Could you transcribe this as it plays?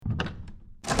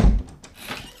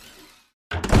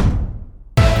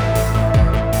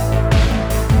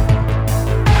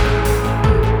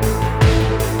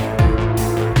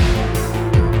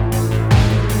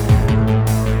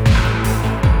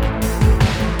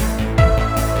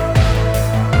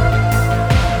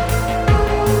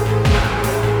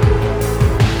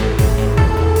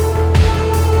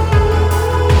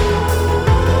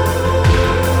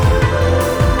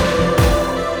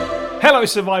Hello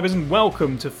survivors and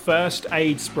welcome to First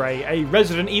Aid Spray, a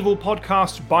Resident Evil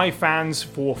podcast by fans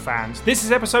for fans. This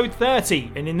is episode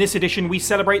 30, and in this edition we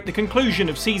celebrate the conclusion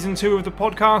of season 2 of the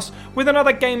podcast with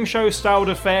another game show styled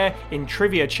affair in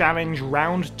Trivia Challenge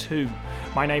Round 2.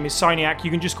 My name is Syniac, you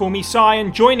can just call me Sy,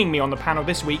 and joining me on the panel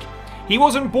this week, he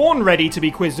wasn't born ready to be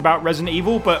quizzed about Resident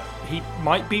Evil, but he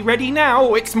might be ready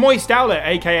now. It's Moist Owlet,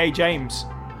 aka James.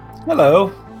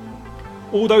 Hello.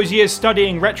 All those years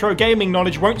studying retro gaming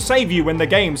knowledge won't save you when the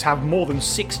games have more than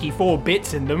 64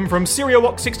 bits in them. From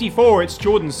Serialwalk64, it's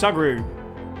Jordan Sugru.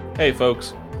 Hey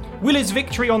folks. Will his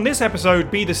victory on this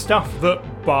episode be the stuff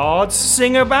that bards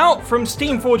sing about? From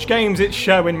Steamforge Games, it's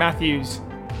Sherwin Matthews.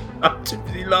 I'm too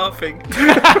busy laughing.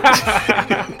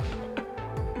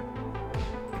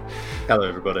 Hello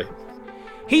everybody.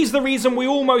 He's the reason we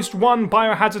almost won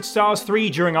Biohazard Stars 3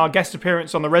 during our guest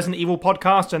appearance on the Resident Evil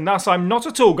podcast, and thus I'm not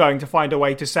at all going to find a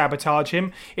way to sabotage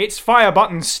him. It's Fire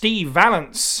Button Steve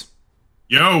Valance.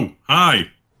 Yo,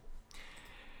 hi.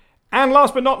 And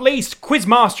last but not least,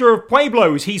 Quizmaster of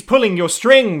Pueblos, he's pulling your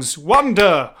strings.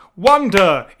 Wonder,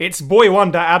 it's Boy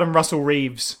Wonder Adam Russell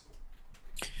Reeves.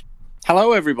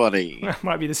 Hello, everybody. That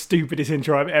might be the stupidest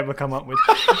intro I've ever come up with.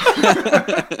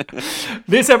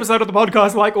 This episode of the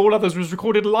podcast, like all others, was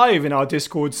recorded live in our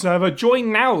Discord server.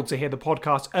 Join now to hear the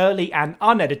podcast early and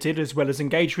unedited, as well as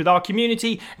engage with our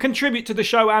community, contribute to the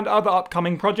show and other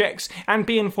upcoming projects, and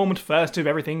be informed first of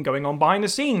everything going on behind the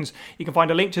scenes. You can find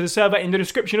a link to the server in the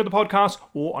description of the podcast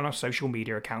or on our social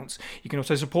media accounts. You can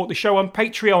also support the show on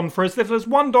Patreon for as little as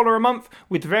 $1 a month,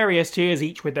 with various tiers,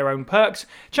 each with their own perks.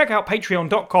 Check out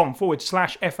patreon.com/FA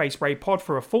Spray Pod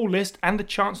for a full list and the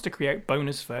chance to create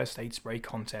bonus First Aid Spray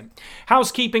content.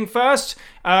 Housekeeping first,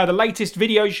 the latest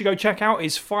video you should go check out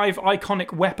is 5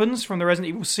 iconic weapons from the Resident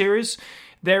Evil series.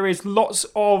 There is lots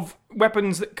of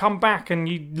weapons that come back and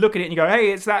you look at it and you go,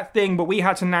 hey, it's that thing, but we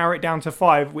had to narrow it down to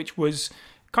 5, which was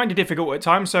kind of difficult at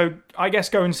times, so I guess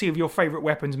go and see if your favourite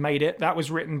weapons made it. That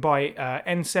was written by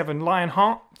N7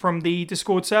 Lionheart from the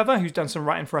Discord server, who's done some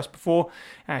writing for us before.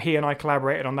 He and I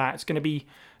collaborated on that. It's going to be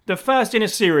the first in a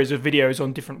series of videos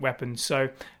on different weapons, so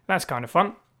that's kind of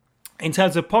fun. In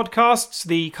terms of podcasts,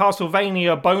 the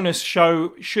Castlevania bonus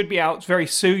show should be out very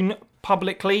soon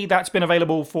publicly. That's been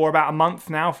available for about a month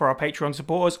now for our Patreon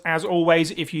supporters. As always,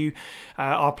 if you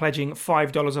are pledging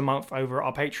 $5 a month over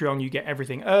our Patreon, you get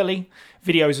everything early,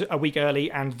 videos a week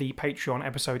early, and the Patreon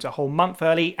episodes a whole month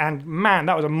early. And man,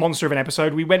 that was a monster of an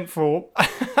episode. We went for,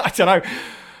 I don't know,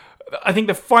 I think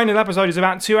the final episode is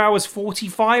about 2 hours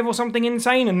 45 or something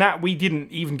insane, and that we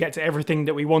didn't even get to everything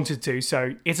that we wanted to.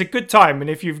 So it's a good time, and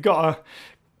if you've got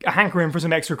a hankering for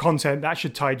some extra content, that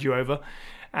should tide you over.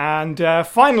 And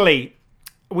finally,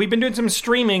 we've been doing some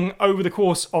streaming over the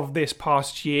course of this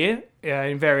past year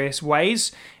in various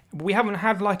ways. We haven't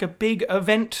had like a big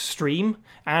event stream,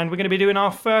 and we're going to be doing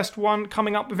our first one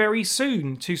coming up very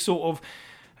soon to sort of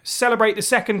celebrate the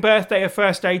second birthday of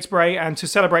First Aid Spray and to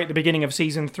celebrate the beginning of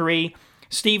Season 3.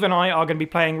 Steve and I are going to be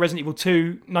playing Resident Evil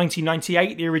 2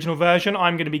 1998, the original version.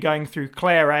 I'm going to be going through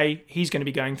Claire A. He's going to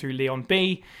be going through Leon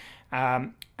B.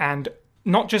 And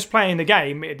not just playing the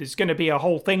game, there's going to be a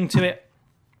whole thing to it.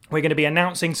 We're going to be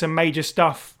announcing some major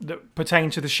stuff that pertain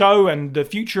to the show and the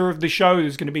future of the show.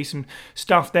 There's going to be some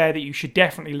stuff there that you should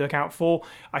definitely look out for.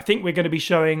 I think we're going to be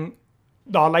showing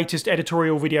our latest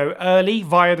editorial video early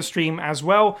via the stream as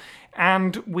well,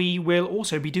 and we will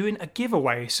also be doing a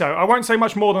giveaway. So I won't say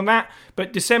much more than that,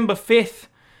 but December 5th,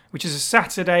 which is a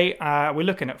Saturday, we're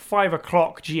looking at 5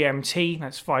 o'clock GMT.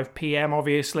 That's 5 p.m.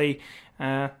 obviously.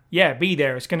 Be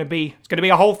there. It's going to be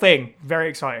a whole thing. Very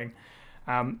exciting.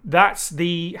 That's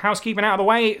the housekeeping out of the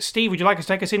way. Steve, would you like to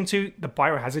take us into the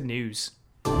Biohazard news?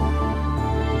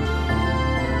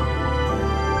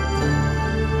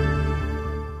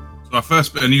 So our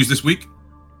first bit of news this week.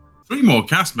 3 more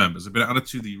cast members have been added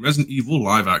to the Resident Evil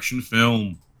live-action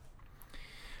film.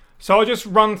 So I'll just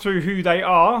run through who they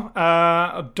are.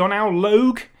 Donal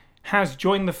Logue has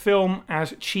joined the film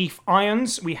as Chief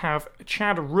Irons. We have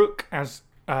Chad Rook, as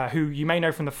who you may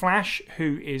know from The Flash,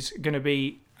 who is going to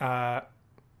be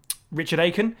Richard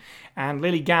Aiken. And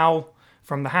Lily Gao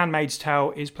from The Handmaid's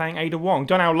Tale is playing Ada Wong.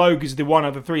 Donal Logue is the one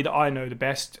of the 3 that I know the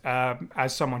best,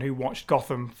 as someone who watched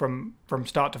Gotham from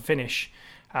start to finish.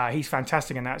 He's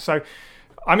fantastic in that. So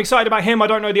I'm excited about him. I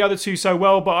don't know the other 2 so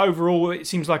well, but overall it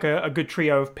seems like a good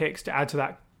trio of picks to add to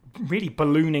that really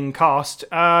ballooning cast.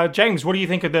 James, what do you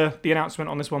think of the announcement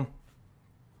on this one?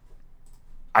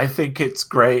 I think it's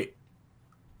great.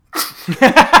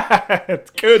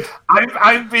 It's good.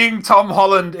 I'm being Tom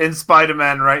Holland in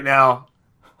Spider-Man right now.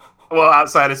 Well,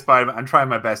 outside of Spider-Man, I'm trying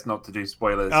my best not to do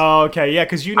spoilers. Oh, okay, yeah,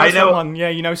 because you know someone. Yeah,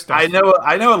 you know stuff. I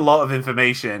know a lot of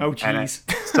information. Oh, jeez.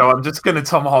 So I'm just going to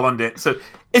Tom Holland it. So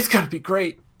it's going to be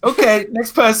great. Okay,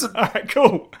 next person. All right,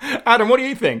 cool. Adam, what do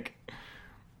you think?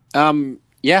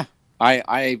 Yeah,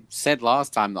 I said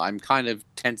last time that I'm kind of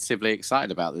tentatively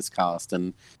excited about this cast,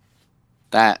 and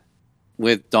that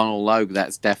with Donald Logue,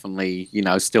 that's definitely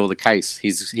still the case.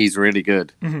 He's really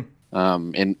good.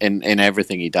 In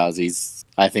everything he does.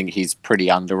 I think he's pretty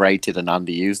underrated and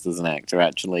underused as an actor,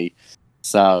 actually.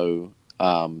 So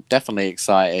definitely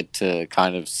excited to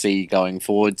kind of see going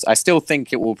forwards. I still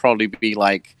think it will probably be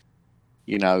like,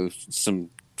 some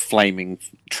flaming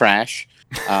trash.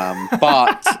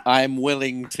 But I'm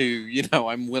willing to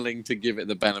give it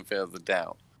the benefit of the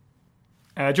doubt.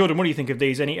 Jordan, what do you think of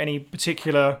these? Any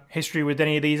particular history with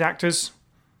any of these actors?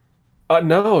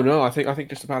 No. I think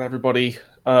just about everybody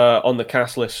on the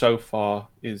cast list so far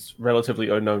is relatively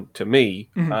unknown to me,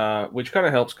 which kind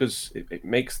of helps because it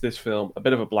makes this film a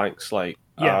bit of a blank slate.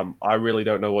 Yeah. I really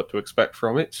don't know what to expect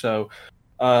from it. So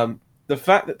the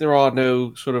fact that there are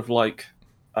no sort of like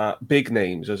big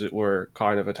names, as it were,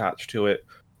 kind of attached to it,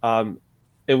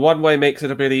 in one way makes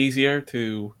it a bit easier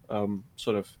to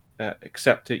sort of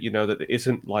accept it, that it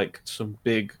isn't like some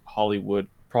big Hollywood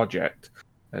project.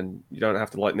 And you don't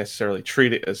have to like necessarily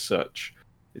treat it as such.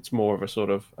 It's more of a sort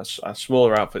of a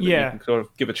smaller outfit that you can sort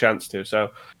of give a chance to.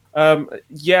 So,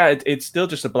 it's still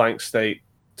just a blank state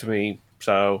to me.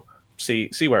 So see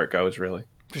where it goes, really.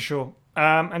 For sure.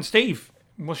 And Steve,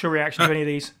 what's your reaction to any of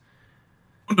these?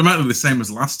 Fundamentally the same as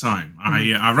last time.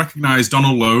 I recognise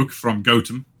Donald Logue from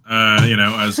Gotham,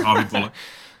 as Harvey Bullock,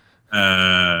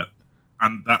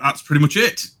 and that's pretty much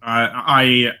it.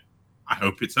 I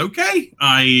hope it's okay.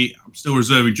 I'm still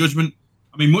reserving judgment.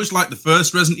 I mean, much like the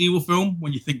first Resident Evil film,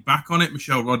 when you think back on it,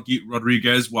 Michelle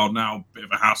Rodriguez, while now a bit of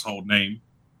a household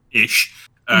name-ish,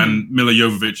 and Mila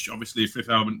Jovovich, obviously a Fifth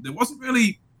Element, there wasn't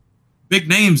really big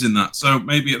names in that, so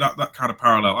maybe that kind of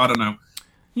parallel. I don't know.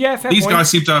 Yeah, fair These point. guys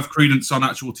seem to have credence on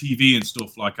actual TV and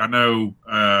stuff. Like, I know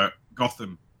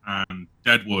Gotham and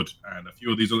Deadwood and a few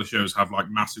of these other shows have, like,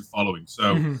 massive followings,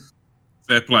 so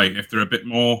fair play. If they're a bit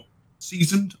more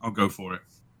seasoned, I'll go for it.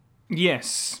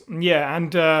 Yes, yeah,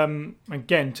 and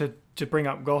again to bring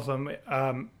up Gotham,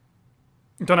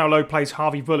 Donald Logue plays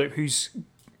Harvey Bullock, he's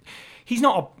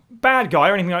not a bad guy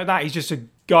or anything like that. He's just a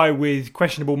guy with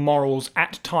questionable morals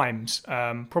at times.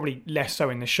 Probably less so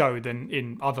in the show than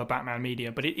in other Batman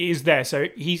media, but it is there. So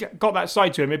he's got that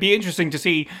side to him. It'd be interesting to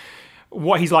see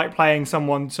what he's like playing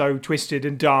someone so twisted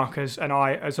and dark as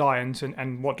Irons,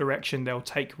 and what direction they'll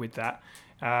take with that.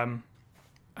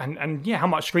 And how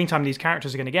much screen time these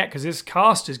characters are going to get, because this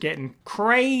cast is getting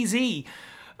crazy.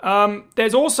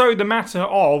 There's also the matter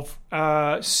of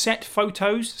set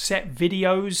photos, set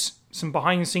videos, some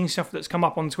behind-the-scenes stuff that's come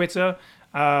up on Twitter.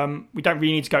 We don't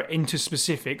really need to go into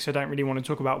specifics. I don't really want to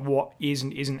talk about what is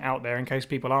and isn't out there in case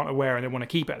people aren't aware and they want to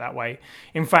keep it that way.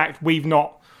 In fact, we've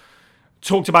not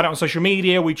talked about it on social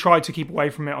media. We tried to keep away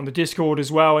from it on the Discord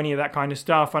as well, any of that kind of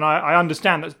stuff. And I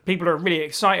understand that people are really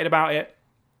excited about it.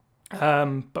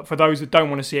 But for those that don't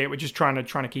want to see it, we're just trying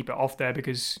to keep it off there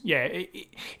because,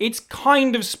 it's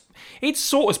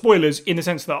sort of spoilers in the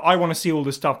sense that I want to see all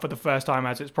the stuff for the first time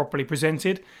as it's properly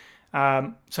presented.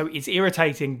 So it's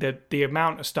irritating the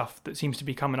amount of stuff that seems to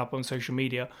be coming up on social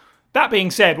media. That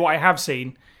being said, what I have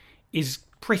seen is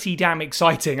pretty damn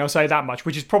exciting, I'll say that much,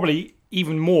 which is probably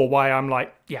even more why I'm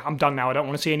like, I'm done now. I don't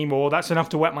want to see any more. That's enough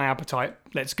to whet my appetite.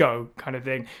 Let's go, kind of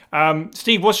thing.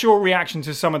 Steve, what's your reaction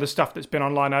to some of the stuff that's been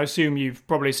online? I assume you've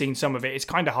probably seen some of it. It's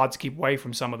kind of hard to keep away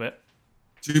from some of it.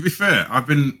 To be fair, I've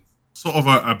been sort of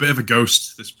a bit of a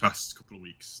ghost this past couple of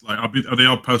weeks. Like,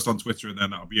 I'll post on Twitter and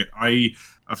then that'll be it.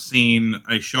 I've seen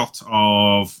a shot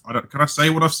of. Can I say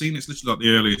what I've seen? It's literally like the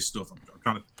earliest stuff. I'm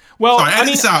kind of. Well, sorry, edit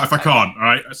this out if I can't. All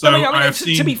right. So I have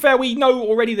seen. To be fair, we know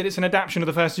already that it's an adaptation of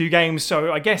the first two games,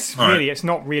 so I guess it's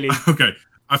not really. Okay,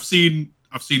 I've seen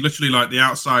literally like the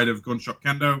outside of Gunshot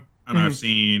Kendo, and I've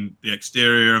seen the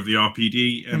exterior of the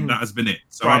RPD, and that has been it.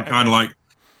 So I'm kind of like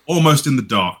almost in the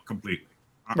dark completely.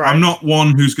 I'm not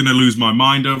one who's going to lose my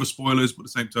mind over spoilers, but at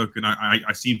the same token,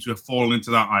 I seem to have fallen into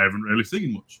that I haven't really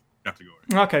seen much category.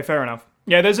 Okay, fair enough.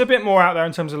 Yeah, there's a bit more out there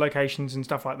in terms of locations and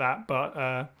stuff like that,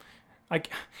 but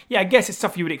I guess it's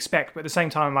stuff you would expect, but at the same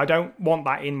time, I don't want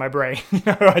that in my brain.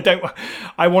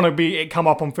 I want to it come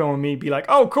up on film and me be like,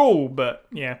 oh, cool, but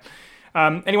yeah.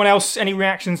 Anyone else, any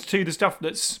reactions to the stuff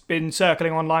that's been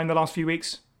circling online the last few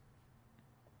weeks?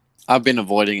 I've been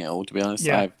avoiding it all, to be honest.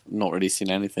 Yeah. I've not really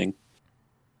seen anything.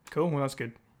 Cool, well, that's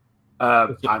good.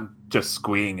 I'm just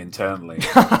squeeing internally.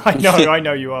 I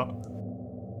know you are.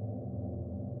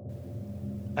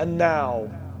 And now,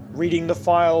 reading the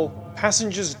file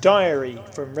Passenger's Diary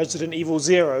from Resident Evil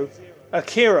Zero,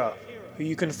 Akira, who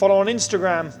you can follow on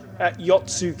Instagram at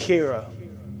YotsuKira.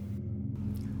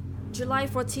 July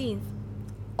 14th.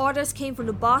 Orders came from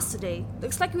the boss today.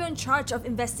 Looks like we're in charge of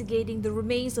investigating the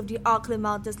remains of the Auckland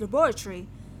Mountains laboratory.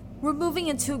 We're moving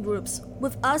in 2 groups,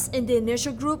 with us in the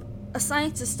initial group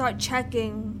assigned to start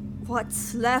checking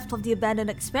what's left of the abandoned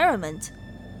experiment.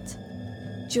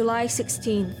 July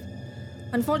 16th.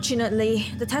 Unfortunately,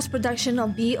 the test production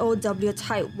of BOW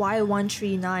Type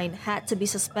Y139 had to be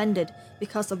suspended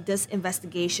because of this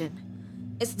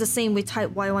investigation. It's the same with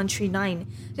Type Y139.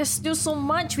 There's still so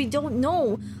much we don't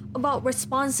know about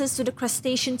responses to the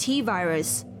crustacean T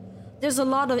virus. There's a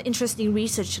lot of interesting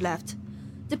research left.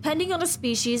 Depending on the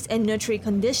species and nutrient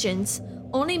conditions,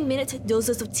 only minute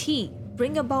doses of T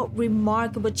bring about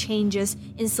remarkable changes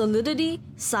in solidity,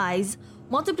 size,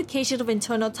 multiplication of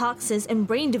internal toxins, and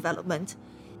brain development.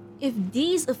 If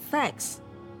these effects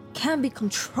can be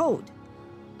controlled,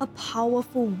 a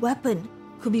powerful weapon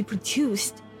could be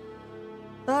produced.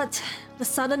 But the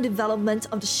sudden development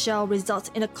of the shell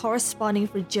results in a corresponding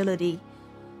fragility.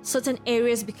 Certain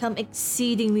areas become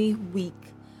exceedingly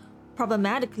weak.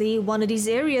 Problematically, one of these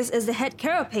areas is the head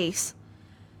carapace.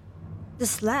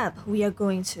 This lab we are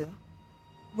going to,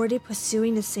 were they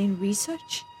pursuing the same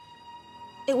research?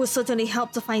 It would certainly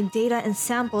help to find data and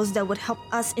samples that would help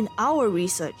us in our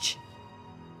research.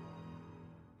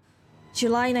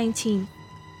 July 19th.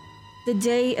 The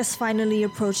day is finally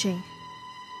approaching.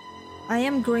 I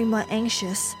am growing more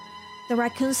anxious. The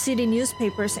Raccoon City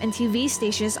newspapers and TV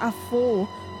stations are full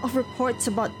of reports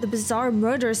about the bizarre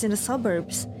murders in the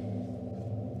suburbs.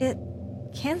 It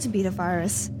can't be the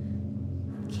virus.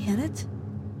 Can it?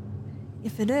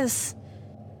 If it is...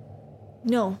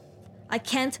 No, I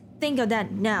can't think of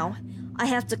that now. I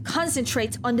have to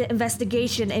concentrate on the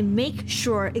investigation and make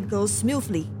sure it goes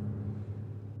smoothly.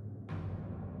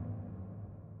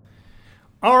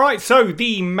 Alright, so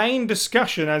the main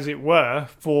discussion, as it were,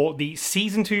 for the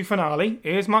Season 2 finale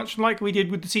is much like we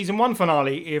did with the Season 1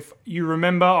 finale. If you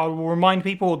remember, I will remind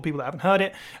people, or the people that haven't heard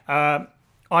it,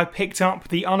 I picked up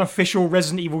the unofficial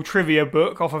Resident Evil trivia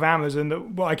book off of Amazon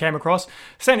that I came across,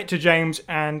 sent it to James,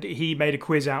 and he made a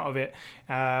quiz out of it.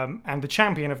 And the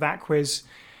champion of that quiz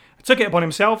took it upon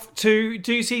himself to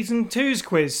do Season 2's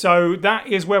quiz. So that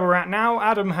is where we're at now.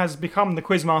 Adam has become the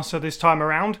quizmaster this time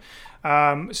around.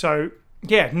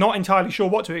 Yeah, not entirely sure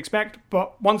what to expect,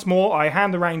 but once more, I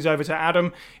hand the reins over to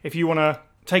Adam. If you want to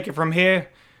take it from here,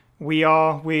 we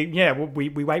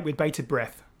wait with bated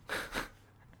breath.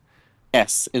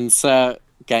 Yes, insert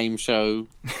game show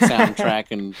soundtrack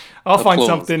and I'll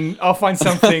applause. find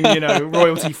something,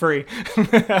 royalty free.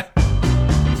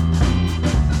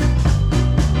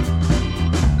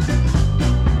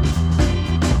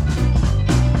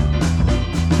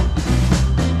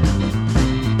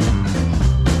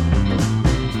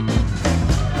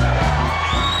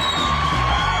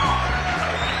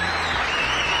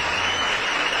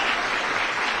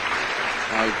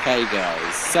 Okay,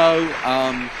 guys. So,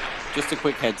 just a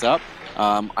quick heads up.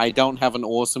 I don't have an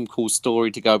awesome, cool story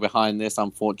to go behind this.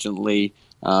 Unfortunately,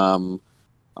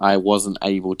 I wasn't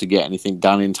able to get anything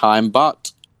done in time,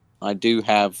 but I do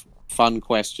have fun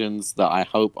questions that I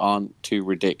hope aren't too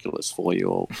ridiculous for you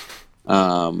all.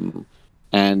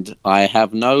 And I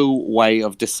have no way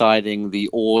of deciding the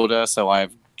order, so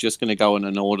I'm just going to go in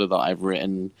an order that I've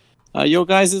written your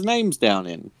guys' names down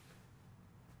in.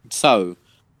 So,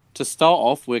 to start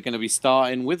off, we're going to be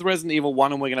starting with Resident Evil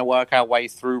 1, and we're going to work our way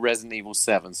through Resident Evil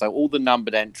 7. So all the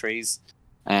numbered entries,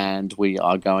 and we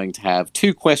are going to have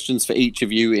 2 questions for each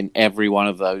of you in every one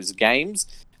of those games,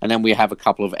 and then we have a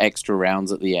couple of extra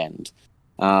rounds at the end.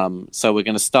 So we're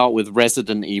going to start with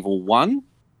Resident Evil 1,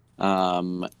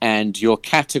 and your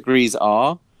categories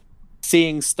are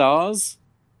Seeing Stars,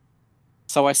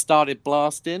 So I Started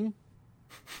Blasting,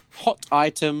 Hot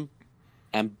Item,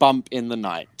 and Bump in the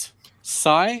Night.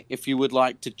 Sai, if you would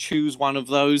like to choose one of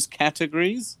those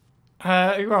categories.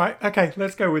 Right, okay,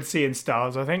 let's go with Seeing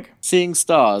Stars, I think. Seeing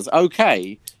Stars,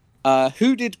 okay.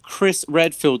 Who did Chris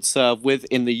Redfield serve with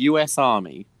in the US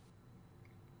Army?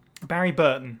 Barry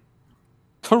Burton.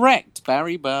 Correct,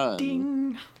 Barry Burton.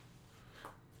 Ding.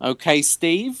 Okay,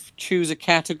 Steve, choose a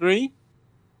category.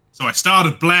 So I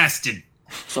started blasting.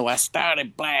 So I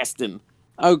started blasting.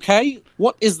 Okay,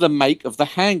 what is the make of the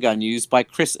handgun used by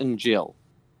Chris and Jill?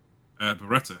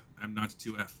 Beretta,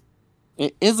 M92F.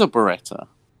 It is a Beretta.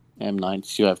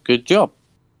 M92F. Good job.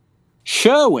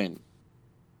 Sherwin.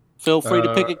 Feel free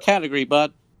to pick a category,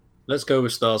 bud. Let's go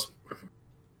with Stars.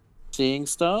 Seeing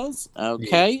Stars.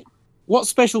 Okay. Yeah. What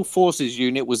special forces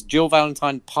unit was Jill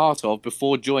Valentine part of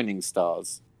before joining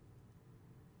Stars?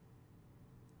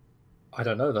 I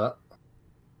don't know that.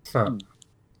 Huh.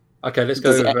 Okay, let's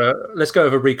Does go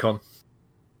over Recon.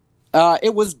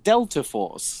 It was Delta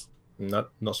Force. No,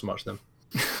 not so much then.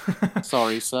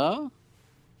 Sorry, sir.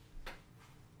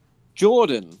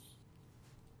 Jordan.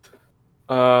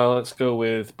 Let's go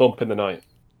with Bump in the Night.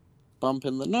 Bump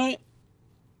in the Night.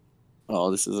 Oh,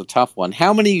 this is a tough one.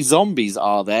 How many zombies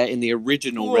are there in the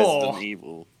original Resident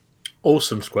Evil?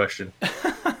 Awesome question.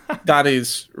 That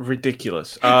is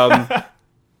ridiculous. But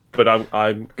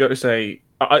I'm going to say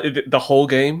the whole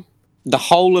game. The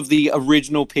whole of the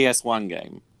original PS1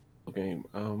 game. It's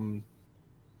going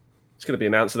to be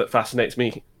an answer that fascinates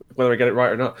me, whether I get it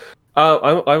right or not.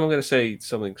 I'm going to say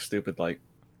something stupid like.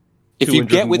 If you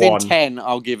get within 10,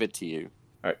 I'll give it to you.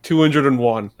 All right,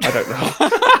 201. I don't know.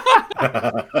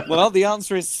 Well, the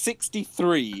answer is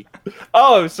 63.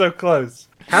 Oh, I was so close.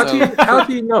 How do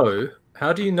you know?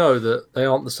 How do you know that they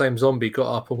aren't the same zombie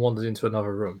got up and wandered into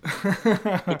another room?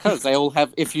 Because they all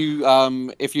have. If you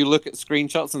look at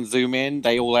screenshots and zoom in,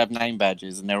 they all have name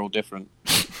badges and they're all different.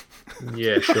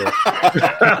 Yeah, sure.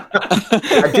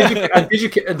 and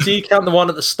do you count the one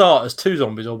at the start as 2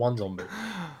 zombies or 1 zombie?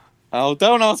 Oh,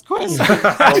 don't ask questions.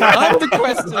 I'm the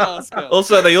question asker.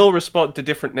 Also, they all respond to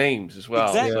different names as well.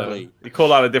 Exactly. So you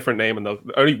call out a different name, and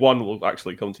only one will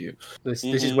actually come to you. This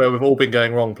is where we've all been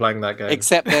going wrong playing that game.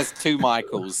 Except there's 2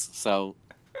 Michaels. So,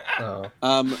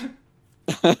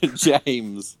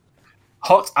 James.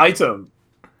 Hot item.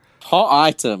 Hot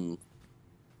item.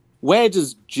 Where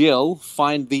does Jill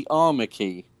find the armor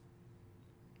key?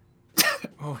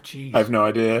 Oh, geez. I have no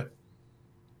idea.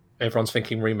 Everyone's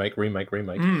thinking remake.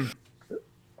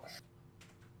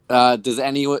 Does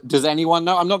anyone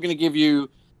know? I'm not going to give you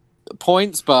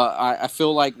points, but I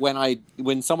feel like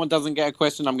when someone doesn't get a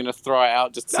question, I'm going to throw it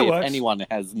out just to see if anyone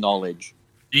has knowledge.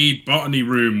 The botany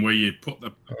room where you put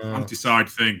the anti-side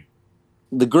thing.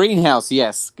 The greenhouse,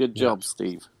 yes. Good job,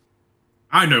 Steve.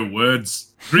 I know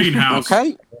words. Greenhouse.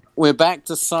 Okay, we're back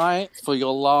to Sai for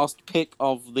your last pick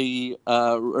of the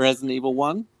Resident Evil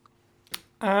 1.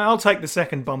 I'll take the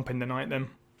second Bump in the Night then.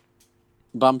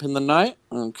 Bump in the Night,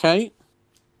 okay.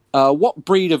 What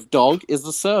breed of dog is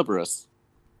the Cerberus?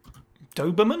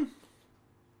 Doberman?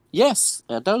 Yes,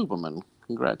 a Doberman.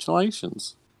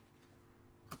 Congratulations.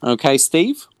 Okay,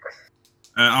 Steve?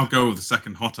 I'll go with the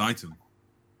second hot item.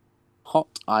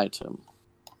 Hot item.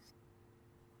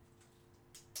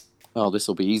 Oh, this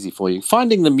will be easy for you.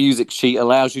 Finding the music sheet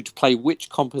allows you to play which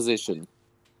composition?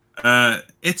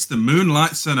 It's the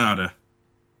Moonlight Sonata.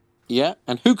 Yeah,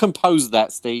 and who composed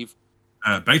that, Steve?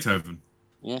 Beethoven.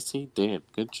 Yes, he did.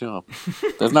 Good job.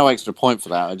 There's no extra point for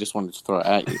that. I just wanted to throw it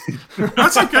at you.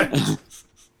 That's okay.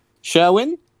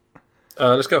 Sherwin?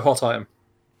 Let's go hot item.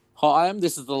 Hot item.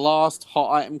 This is the last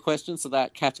hot item question, so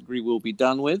that category will be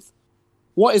done with.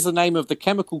 What is the name of the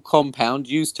chemical compound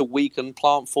used to weaken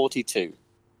Plant 42?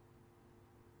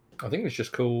 I think it's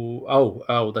just called...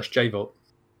 Oh, that's J-Volt.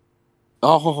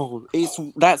 Oh,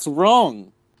 that's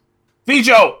wrong.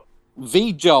 V-Jolt!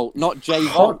 V-Jolt, not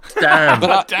J-Volt. Hot damn.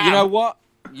 But you know what?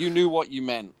 You knew what you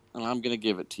meant, and I'm going to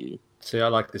give it to you. See, I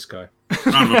like this guy.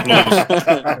 Round of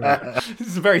applause. This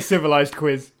is a very civilized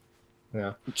quiz.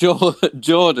 Yeah.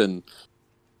 Jordan.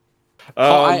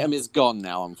 Hot item is gone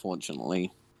now,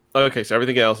 unfortunately. Okay, so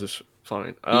everything else is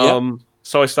fine. Yep.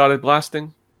 So I started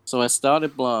blasting. So I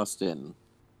started blasting.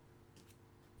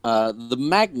 The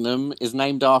Magnum is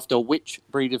named after which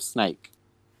breed of snake?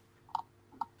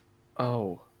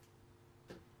 Oh.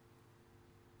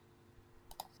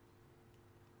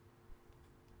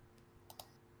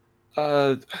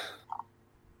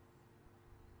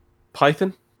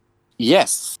 Python?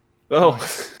 Yes. Oh.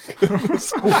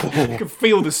 I can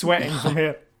feel the sweating from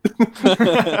here.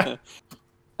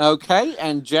 Okay,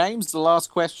 and James, the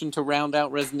last question to round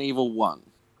out Resident Evil 1.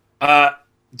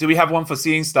 Do we have one for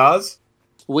Seeing Stars?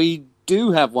 We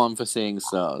do have one for Seeing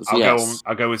Stars,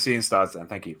 I'll go with Seeing Stars then,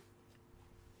 thank you.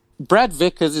 Brad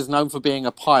Vickers is known for being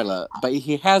a pilot, but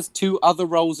he has 2 other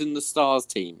roles in the Stars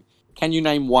team. Can you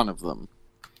name one of them?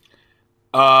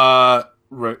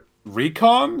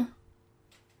 Recon?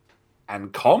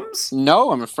 And comms?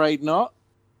 No, I'm afraid not.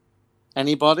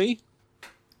 Anybody?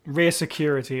 Rear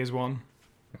security is one.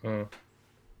 I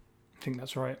think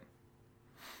that's right.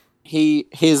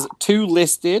 His 2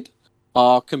 listed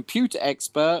are computer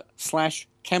expert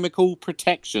 / chemical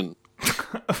protection.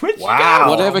 Wow.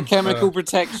 Whatever chemical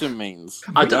protection means.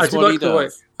 I That's do what he like the way.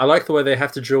 does. I like the way they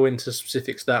have to drill into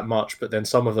specifics that much, but then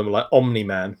some of them are like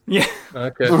Omni-Man. Yeah.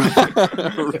 Okay.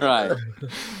 Right.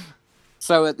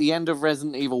 So at the end of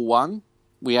Resident Evil 1,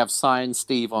 we have Cy and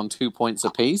Steve on 2 points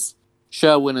apiece.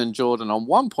 Sherwin and Jordan on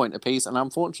 1 point apiece, and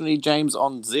unfortunately James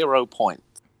on 0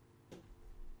 points.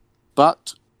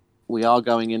 But we are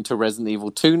going into Resident Evil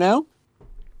 2 now.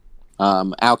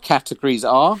 Our categories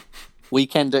are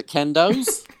Weekend at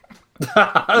Kendo's,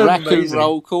 Raccoon Amazing.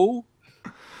 Roll Call,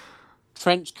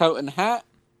 Trench Coat and Hat,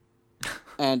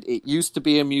 and It Used to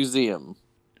Be a Museum.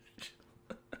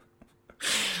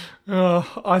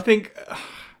 I think.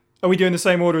 Are we doing the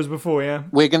same order as before? Yeah.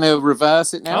 We're going to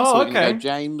reverse it now. Oh, so we're going okay. to go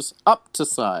James up to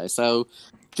Si. So,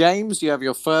 James, you have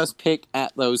your first pick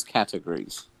at those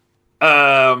categories.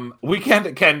 Weekend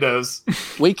at Kendo's.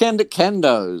 Weekend at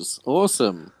Kendo's.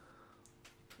 Awesome.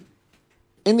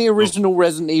 In the original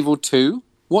Resident Evil 2,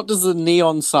 what does the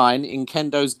neon sign in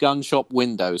Kendo's gun shop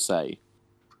window say?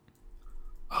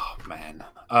 Oh man.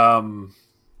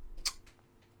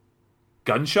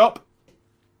 Gun shop?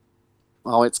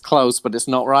 Oh, it's close, but it's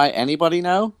not right. Anybody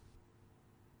know?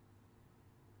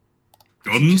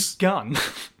 Guns. Gun.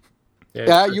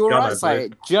 Yeah, it's you're gun, right, I say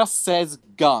believe. it just says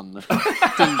gun.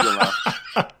 Singular.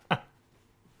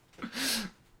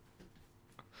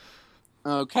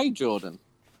 Okay, Jordan.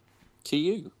 To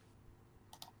you.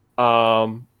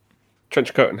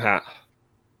 Trench coat and hat.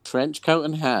 Trench coat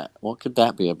and hat. What could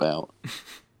that be about?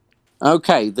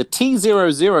 Okay, the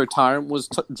T-00 tyrant was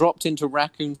dropped into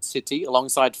Raccoon City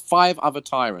alongside 5 other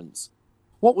tyrants.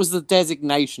 What was the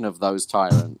designation of those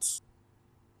tyrants?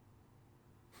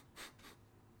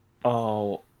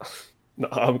 Oh,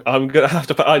 no, I'm gonna have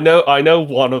to. I know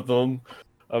one of them,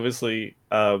 obviously,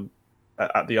 at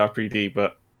the RPD,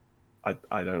 but I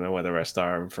don't know where the rest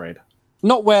are. I'm afraid.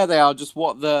 Not where they are, just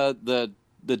what the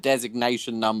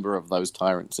designation number of those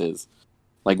tyrants is.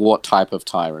 Like what type of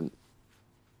tyrant?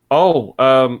 Oh,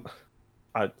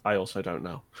 I also don't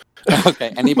know.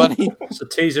 Okay, anybody? It's a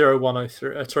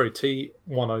T0103. Sorry,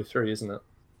 T103, isn't it?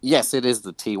 Yes, it is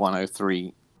the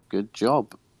T-103. Good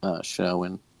job,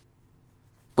 Sherwin.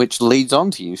 Which leads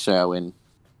on to you, Sherwin.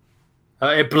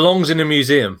 It belongs in a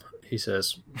museum, he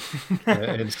says.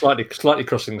 And slightly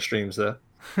crossing the streams there.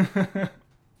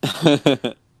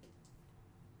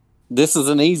 This is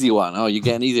an easy one. Oh, you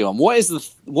get an easy one. What is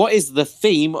the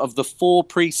theme of the 4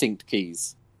 precinct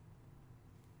keys?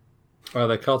 Oh,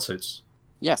 they're card suits.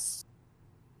 Yes.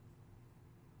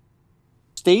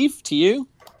 Steve, to you.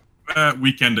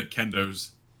 Weekend at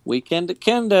Kendo's. Weekend at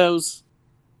Kendo's.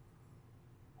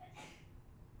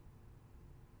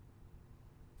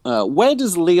 Where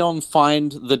does Leon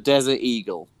find the Desert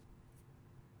Eagle?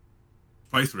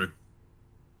 Playthrough.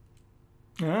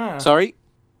 Ah. Sorry?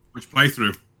 Which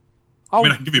playthrough? Oh,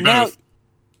 I can give you now- both.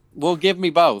 Well, give me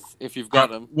both if you've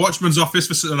got them. Watchman's office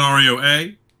for scenario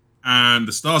A, and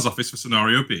the Star's office for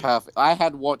scenario B. Perfect. I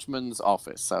had Watchman's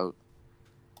office, so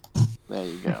there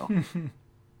you go.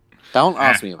 Don't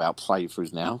ask me about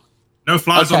playthroughs now. No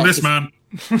flies on Okay. this, man.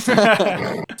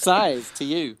 Size, to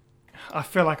you. I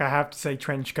feel like I have to say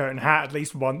trench coat and hat at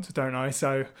least once, don't I?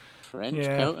 So Trench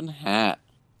Yeah. coat and hat.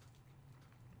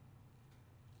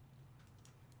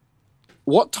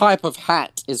 What type of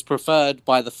hat is preferred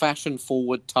by the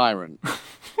fashion-forward tyrant?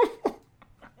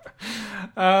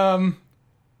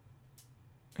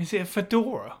 is it a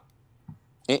fedora?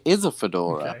 It is a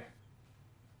fedora. Okay.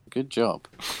 Good job.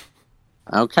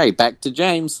 Okay, back to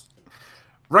James.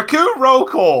 Raccoon roll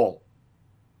call.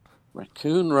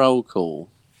 Raccoon roll call.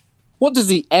 What does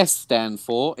the S stand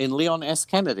for in Leon S.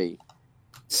 Kennedy?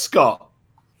 Scott.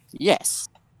 Yes.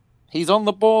 He's on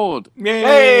the board. Yay!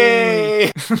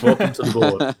 Hey. Welcome to the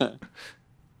board.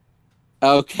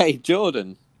 Okay,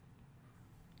 Jordan.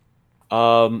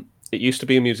 It used to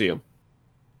be a museum.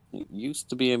 It used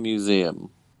to be a museum.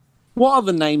 What are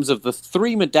the names of the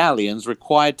 3 medallions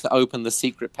required to open the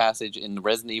secret passage in the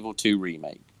Resident Evil 2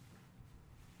 remake?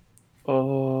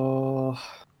 I'm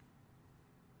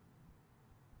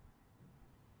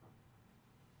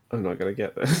not gonna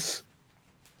get this.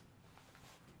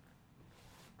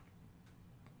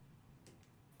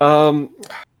 No,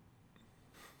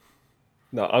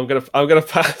 I'm gonna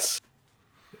pass.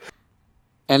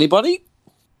 Anybody?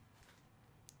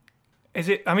 Is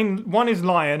it? I mean, one is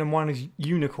lion and one is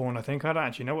unicorn. I think I don't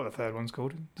actually know what the third one's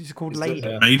called. It's called Lady.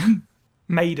 Maiden?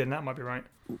 Maiden. That might be right.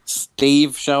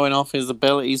 Steve showing off his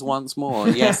abilities once more.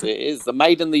 Yes, it is. The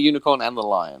maiden, the unicorn, and the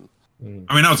lion. I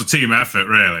mean, that was a team effort,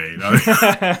 really. You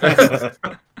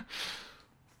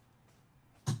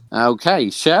know? Okay,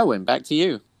 Sherwin, back to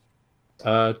you.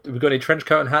 We got any trench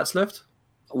coat and hats left?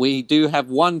 We do have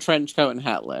 1 trench coat and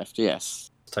hat left,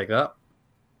 yes. Let's take that.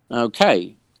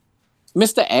 Okay.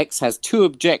 Mr. X has 2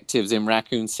 objectives in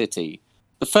Raccoon City.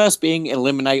 The first being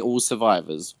eliminate all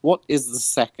survivors. What is the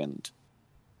second?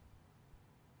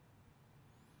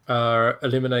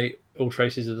 Eliminate all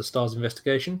traces of the Star's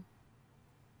investigation.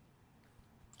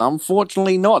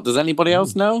 Unfortunately not. Does anybody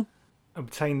else know?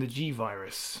 Obtain the G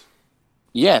virus.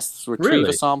 Yes, retrieve Really?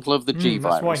 a sample of the G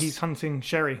virus. That's why he's hunting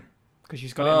Sherry, because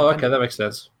she's got it. Oh, okay, independent. that makes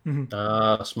sense.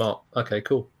 Mhm. Smart. Okay,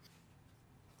 cool.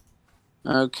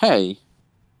 Okay.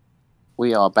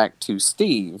 We are back to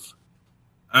Steve.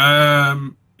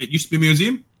 It used to be a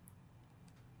museum.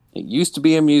 It used to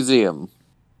be a museum.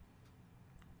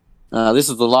 This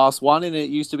is the last one in It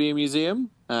Used to Be a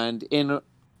Museum. And in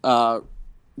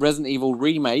Resident Evil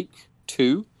Remake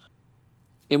 2,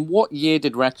 in what year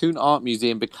did Raccoon Art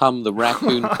Museum become the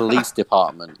Raccoon Police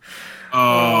Department?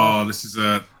 Oh, this is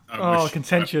a.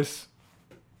 Contentious.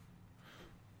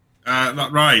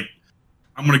 Right.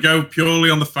 I'm going to go purely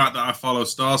on the fact that I follow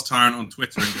Stars Tyrant on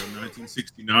Twitter and go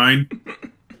 1969.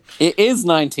 It is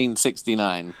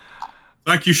 1969.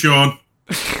 Thank you, Sean.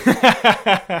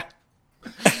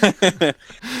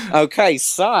 Okay,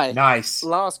 Sai. Nice.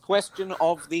 Last question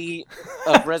of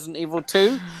Resident Evil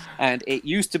 2, and It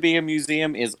Used to Be a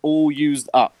Museum is all used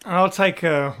up. I'll take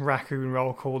a raccoon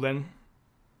roll call then.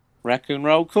 Raccoon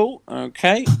roll call.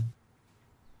 Okay.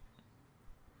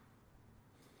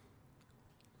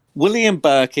 William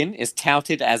Birkin is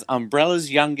touted as Umbrella's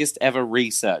youngest ever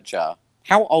researcher.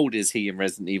 How old is he in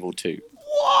Resident Evil 2?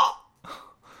 What?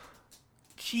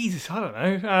 Jesus, I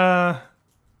don't know.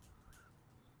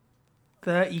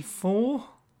 34?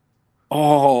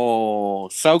 Oh,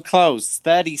 so close.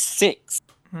 36.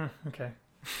 Okay.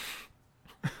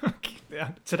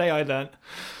 Yeah, today I learned.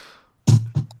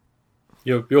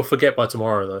 You'll forget by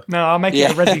tomorrow, though. No, I'll make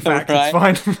it a Resi fact.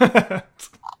 right. It's fine.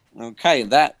 Okay,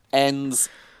 that ends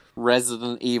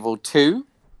Resident Evil 2.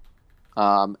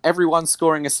 Everyone's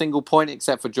scoring a single point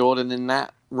except for Jordan in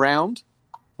that round,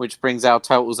 which brings our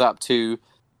totals up to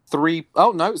 3.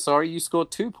 Oh, no, sorry, you scored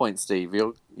 2 points, Steve.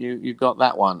 You got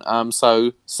that one.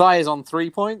 So Sai is on 3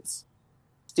 points,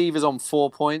 Steve is on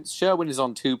 4 points, Sherwin is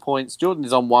on 2 points, Jordan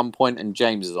is on 1 point, and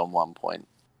James is on 1 point.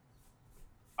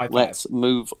 Let's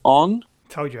move on.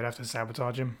 Told you I'd have to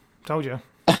sabotage him. Told you.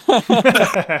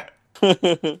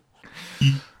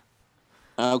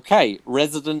 Okay,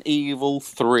 Resident Evil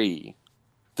 3.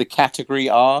 The category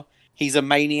are He's a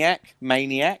Maniac,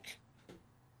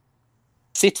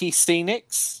 City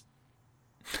Scenics,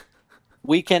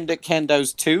 Weekend at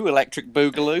Kendo's 2, Electric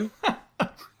Boogaloo,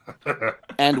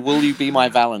 and Will You Be My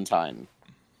Valentine?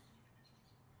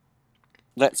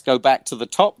 Let's go back to the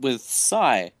top with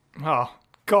Sai. Oh,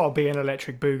 gotta be an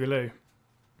Electric Boogaloo.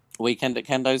 Weekend at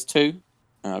Kendo's 2.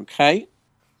 Okay.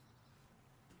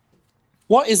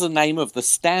 What is the name of the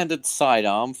standard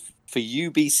sidearm for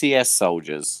UBCS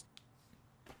soldiers?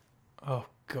 Oh,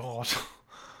 God.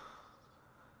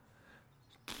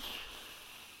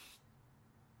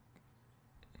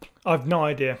 I've no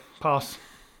idea. Pass.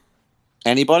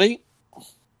 Anybody?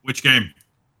 Which game?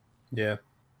 Yeah.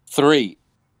 3.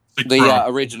 Sig The Pro.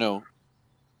 original.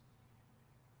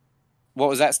 What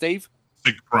was that, Steve?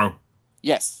 Sig Pro.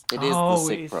 Yes, it is the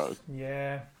Sig it's- Pro.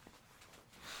 Yeah.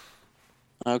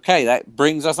 Okay, that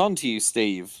brings us on to you,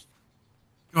 Steve.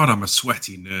 God, I'm a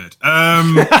sweaty nerd.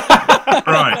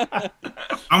 Right.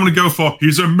 I'm going to go for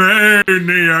He's a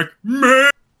Maniac.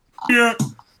 Maniac.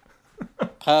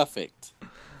 Perfect.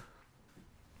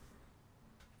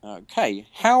 Okay,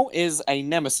 how is a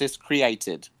nemesis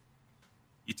created?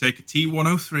 You take a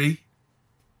T-103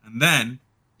 and then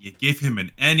you give him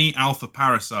an any alpha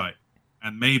parasite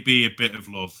and maybe a bit of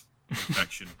love and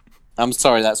affection. I'm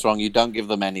sorry, that's wrong. You don't give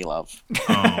them any love.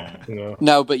 Oh. No.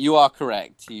 No, but you are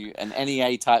correct. An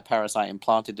NEA-type parasite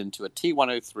implanted into a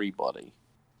T-103 body.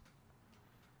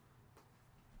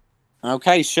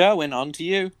 Okay, Sherwin, on to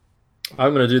you.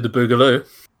 I'm going to do the Boogaloo.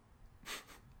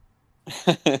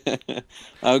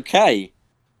 Okay.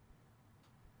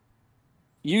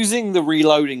 Using the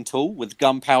reloading tool with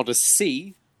gunpowder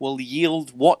C will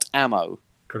yield what ammo?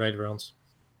 Grenade rounds.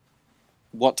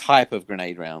 What type of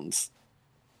grenade rounds?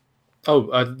 Oh,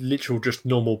 literal just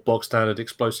normal bog standard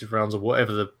explosive rounds or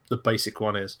whatever the basic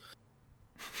one is.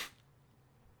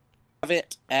 Have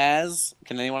it as...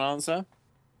 Can anyone answer?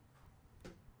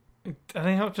 I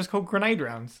think it's just called grenade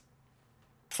rounds.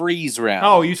 Freeze rounds.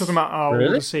 Oh, you're talking about all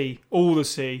Really? the C. All the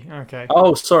C. Okay.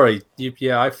 Oh, sorry.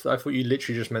 I thought you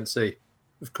literally just meant C.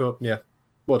 Of course, yeah.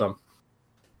 Well done.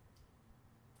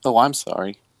 Oh, I'm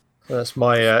sorry. That's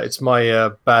my it's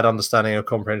my bad understanding or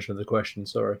comprehension of the question.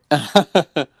 Sorry.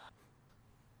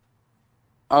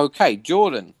 Okay,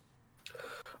 Jordan.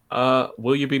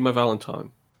 Will You Be My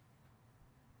Valentine?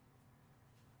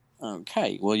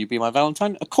 Okay, will you be my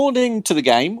Valentine? According to the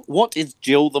game, what is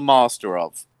Jill the master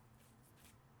of?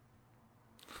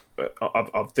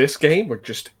 Of this game or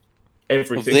just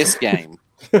everything? Of this game.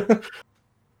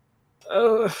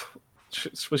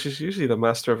 which is usually the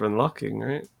master of unlocking,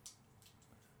 right?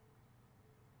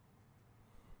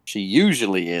 She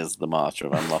usually is the master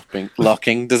of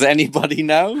unlocking. Does anybody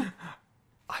know?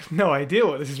 I have no idea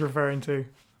what this is referring to.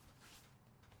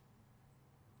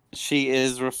 She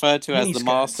is referred to as the Miniskirts.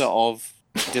 master of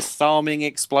disarming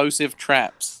explosive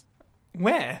traps.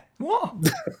 Where? What?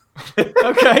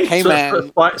 Okay. Hey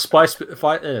man, Spy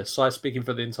speaking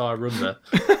for the entire room there.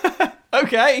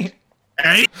 Okay.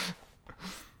 Hey,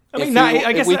 I mean, If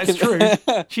I guess we that's can-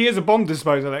 true. She is a bomb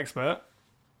disposal expert,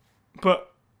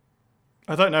 but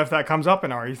I don't know if that comes up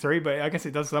in RE3, but I guess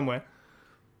it does somewhere.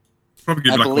 probably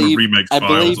give I like one of believe, remakes. I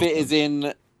files believe or it is something.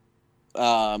 in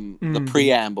the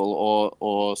preamble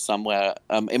or somewhere.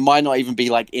 It might not even be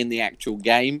like in the actual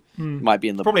game. It might be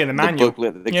in the Probably in the manual.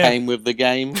 booklet that Yeah. came with the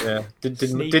game. Yeah,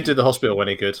 Sneaky. did do the hospital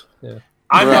any good? Yeah.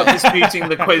 I'm not Right. disputing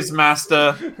the quiz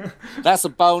master. That's a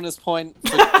bonus point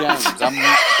for James.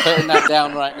 I'm putting that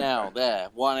down right now. There,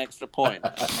 1 extra point.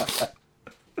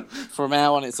 From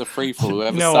now on, it's a free for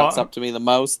whoever You know sucks what? up to me the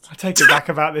most. I take it back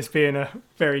about this being a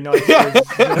very nice quiz.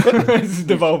 This is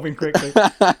devolving quickly.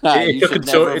 You took should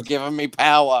until never have it- given me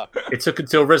power. It took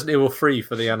until Resident Evil 3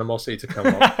 for the animosity to come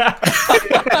up.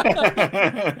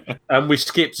 And we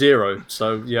skipped 0,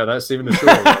 so yeah, that's even a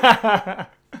shorter.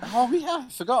 Oh yeah, I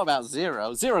forgot about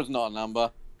 0. 0's not a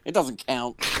number. It doesn't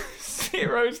count.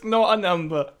 Zero's not a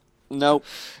number. Nope.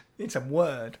 It's a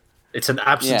word. It's an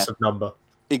absence Yeah. of number.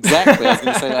 Exactly. I was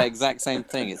going to say that exact same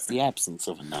thing. It's the absence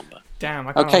of a number. Damn,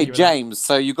 I can't Okay, argue with that. James.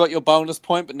 So you got your bonus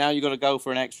point, but now you got to go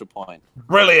for an extra point.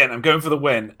 Brilliant. I'm going for the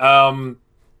win.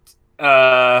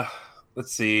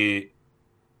 Let's see.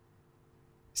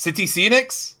 City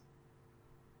Scenics?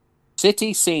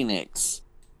 City Scenics.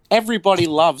 Everybody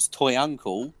loves Toy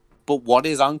Uncle, but what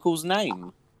is Uncle's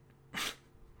name?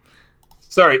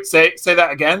 Sorry, say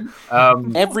that again.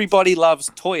 Everybody loves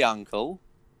Toy Uncle,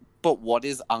 but what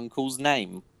is Uncle's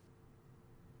name?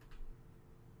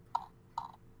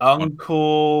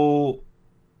 Uncle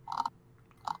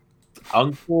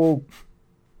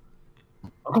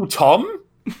Tom?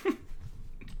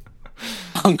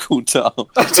 Uncle Tom.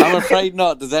 I'm afraid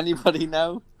not. Does anybody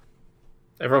know?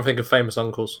 Everyone think of famous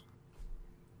uncles.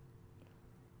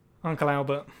 Uncle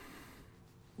Albert.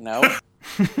 No.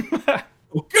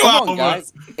 Oh, Come on,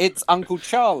 guys. It's Uncle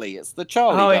Charlie. It's the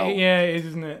Charlie Oh, doll. yeah, it is,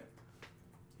 isn't it?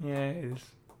 Yeah, it is.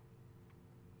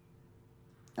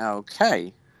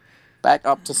 Okay. Back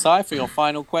up to Cy for your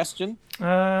final question.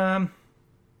 I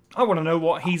want to know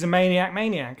what He's a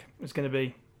Maniac is going to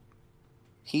be.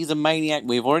 He's a maniac.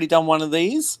 We've already done one of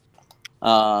these.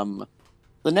 The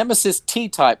Nemesis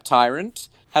T-type tyrant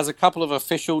has a couple of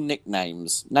official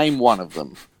nicknames. Name one of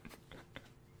them.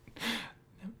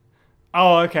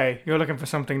 Oh, okay. You're looking for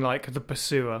something like the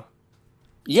Pursuer.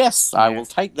 Yes, I will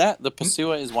take that. The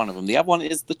Pursuer is one of them. The other one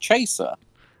is the Chaser.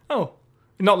 Oh,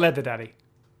 not Leather Daddy.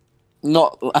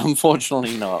 Not,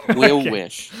 unfortunately not. We'll Okay.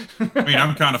 wish. I mean,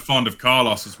 I'm kind of fond of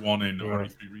Carlos's one in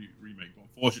RE3 remake, but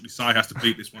unfortunately, Sai has to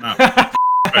beat this one out.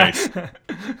 Face.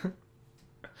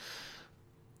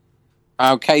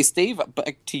 Okay, Steve,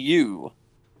 back to you.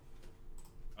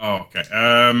 Oh, okay.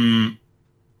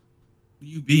 Will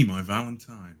you be my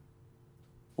Valentine?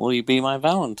 Will you be my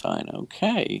Valentine?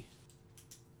 Okay.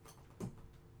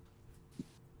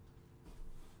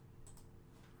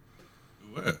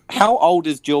 Where? How old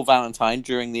is Jill Valentine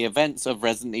during the events of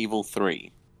Resident Evil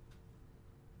 3?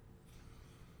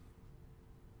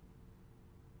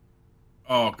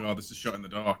 Oh god, this is shot in the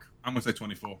dark. I'm gonna say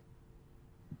 24.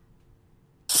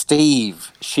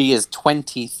 Steve, she is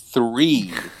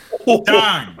 23.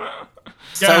 Dang!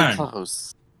 So Dang!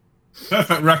 close.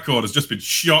 Perfect record has just been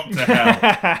shot to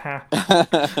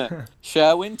hell.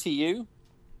 Sherwin, to you.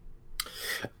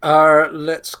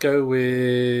 Let's go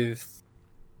with.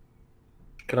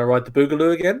 Can I ride the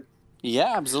Boogaloo again?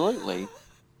 Yeah, absolutely.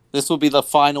 This will be the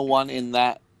final one in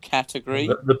that category.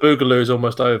 The Boogaloo is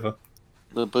almost over.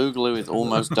 The Boogaloo is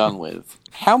almost done with.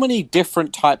 How many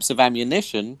different types of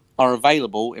ammunition are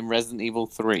available in Resident Evil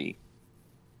 3?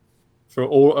 For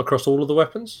all across all of the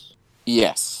weapons?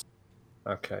 Yes.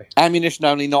 Okay. Ammunition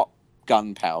only, not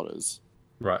gunpowders.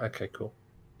 Right, okay, cool.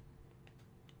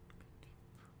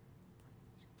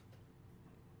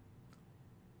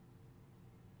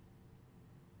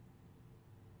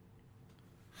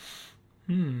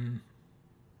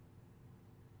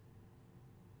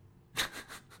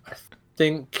 I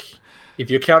think if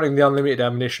you're counting the unlimited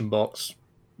ammunition box,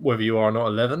 whether you are or not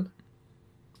 11.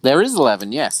 There is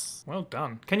 11, yes. Well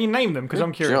done. Can you name them? Because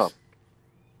I'm Good curious.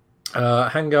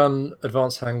 job. Handgun,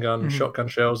 advanced handgun, shotgun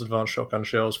shells, advanced shotgun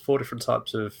shells, 4 different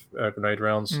types of grenade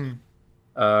rounds,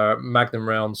 magnum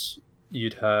rounds,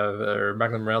 you'd have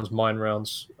magnum rounds, mine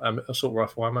rounds, assault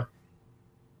rifle ammo.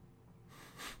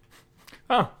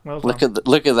 Oh, well done.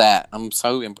 Look at that! I'm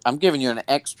giving you an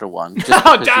extra one. Just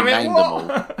Oh, because damn you it! named them all.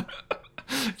 What?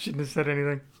 Shouldn't have said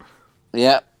anything.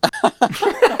 Yeah.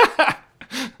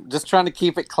 Just trying to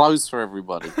keep it close for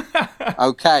everybody.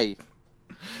 Okay.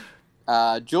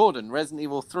 Jordan, Resident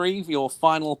Evil 3, your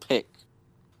final pick.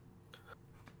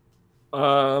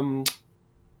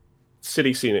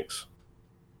 City Scenics.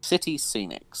 City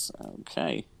Scenics.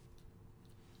 Okay.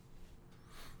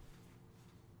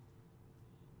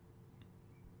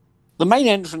 The main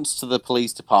entrance to the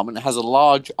police department has a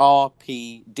large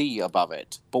RPD above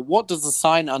it, but what does the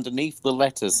sign underneath the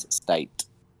letters state?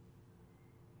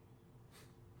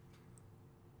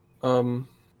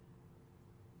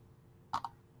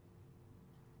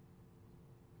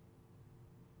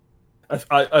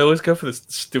 I always go for this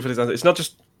stupidest answer. It's not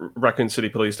just Raccoon City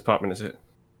Police Department, is it?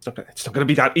 It's not going to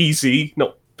be that easy,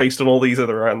 not based on all these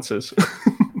other answers.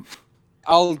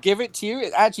 I'll give it to you.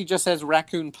 It actually just says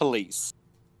Raccoon Police.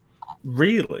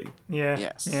 Really? Yeah.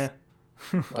 Yes. Yeah.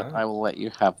 But I will let you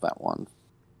have that one.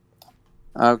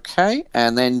 Okay,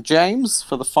 and then James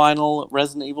for the final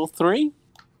Resident Evil 3.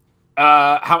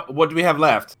 What do we have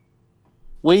left?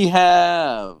 We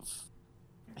have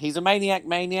He's a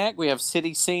Maniac. We have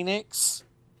City Scenics.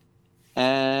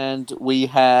 And we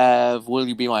have Will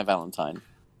You Be My Valentine?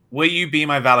 Will You Be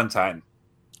My Valentine?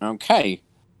 Okay.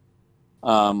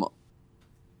 Why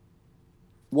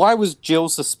was Jill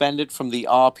suspended from the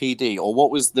RPD, or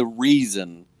what was the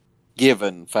reason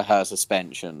given for her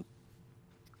suspension?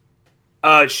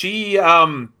 She,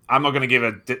 I'm not going to give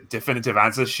a definitive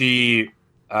answer. She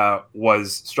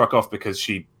was struck off because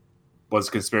she was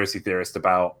a conspiracy theorist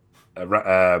about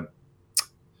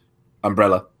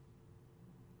Umbrella.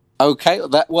 Okay,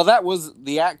 that was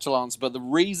the actual answer, but the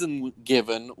reason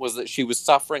given was that she was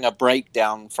suffering a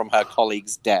breakdown from her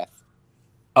colleague's death.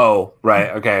 Oh, right.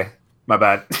 Okay. My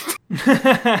bad.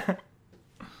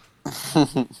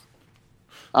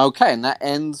 Okay, and that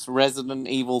ends Resident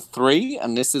Evil 3,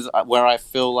 and this is where I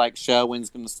feel like Sherwin's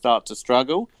going to start to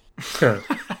struggle.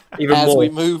 Even as more. we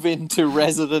move into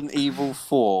Resident Evil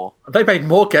 4. Have they made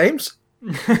more games?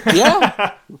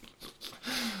 Yeah.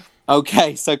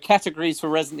 Okay, so categories for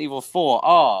Resident Evil 4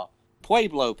 are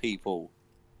Pueblo People,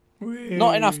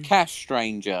 Not Enough Cash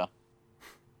Stranger,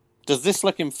 Does This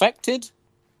Look Infected,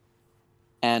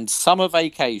 and Summer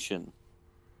Vacation.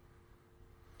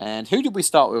 And who did we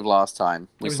start with last time?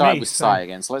 We started with Sai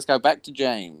again, so let's go back to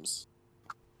James.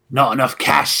 Not Enough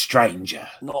Cash, Stranger.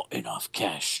 Not Enough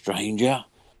Cash, Stranger.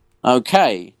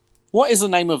 Okay. What is the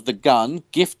name of the gun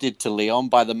gifted to Leon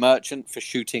by the merchant for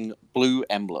shooting blue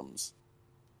emblems?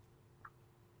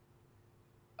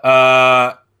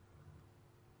 Oh,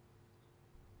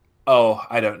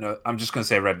 I don't know. I'm just going to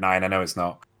say Red 9. I know it's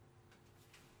not.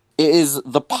 It is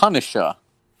the Punisher.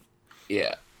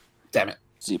 Yeah. Damn it.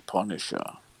 The Punisher.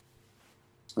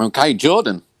 Okay,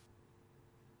 Jordan.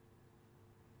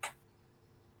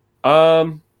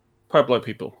 Pueblo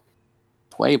People.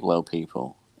 Pueblo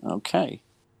People. Okay.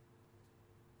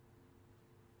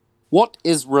 What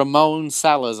is Ramon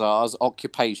Salazar's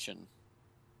occupation?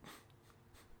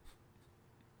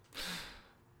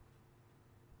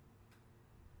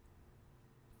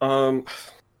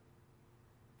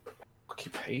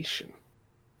 Occupation.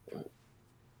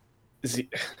 Is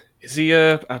he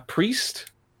a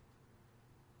priest?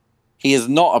 He is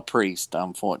not a priest,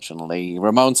 unfortunately.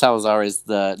 Ramon Salazar is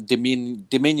the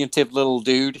diminutive little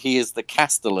dude. He is the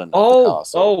Castellan of the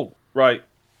castle. Oh, right.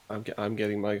 I'm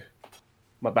getting my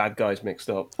bad guys mixed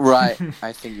up. Right.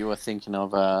 I think you were thinking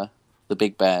of the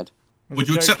big bad. Would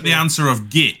you accept the answer of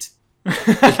Git?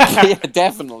 Yeah,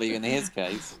 definitely in his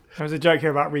case. There was a joke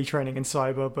here about retraining in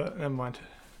cyber, but never mind.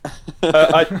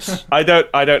 I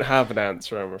don't have an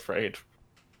answer, I'm afraid.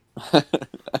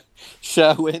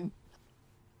 Sherwin.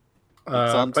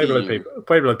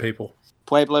 Pueblo people.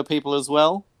 Pueblo People as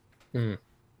well. Mm.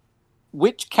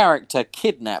 Which character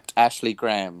kidnapped Ashley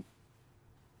Graham?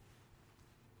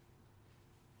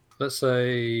 Let's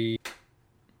say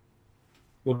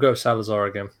we'll go Salazar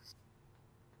again.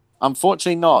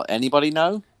 Unfortunately not. Anybody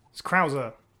know? It's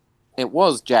Krauser. It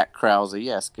was Jack Krauser.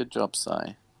 Yes, good job, Si.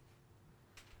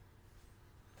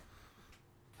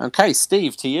 Okay,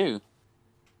 Steve, to you.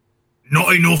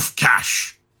 Not enough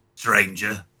cash,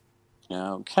 stranger.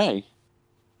 Okay.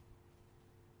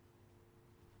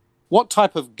 What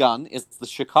type of gun is the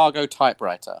Chicago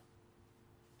typewriter?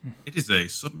 It is a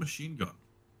submachine gun.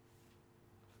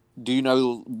 Do you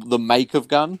know the make of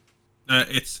gun?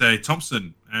 It's a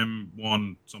Thompson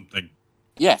M1 something.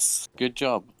 Yes, good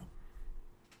job.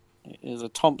 It is a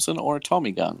Thompson or a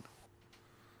Tommy gun.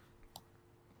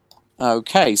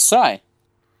 Okay, Sai.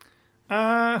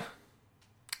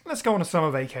 Let's go on a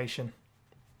summer vacation.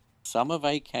 Summer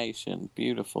vacation.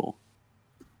 Beautiful.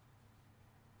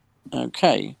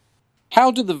 Okay. How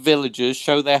do the villagers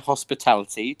show their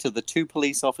hospitality to the 2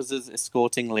 police officers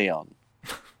escorting Leon?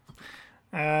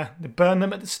 They burn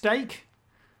them at the stake.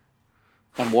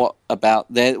 And what about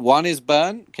one is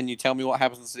burned? Can you tell me what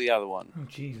happens to the other one? Oh,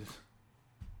 Jesus.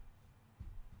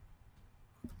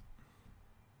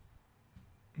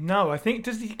 No, I think,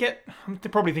 does he get... I'm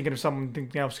probably thinking of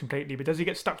something else completely, but does he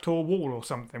get stuck to a wall or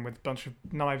something with a bunch of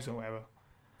knives or whatever?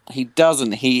 He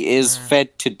doesn't. He is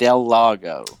fed to Del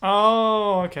Lago.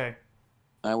 Oh, okay.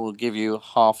 I will give you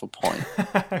half a point.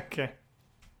 Okay.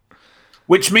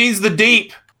 Which means the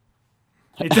deep.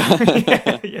 It does.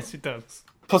 Yeah, yes, it does.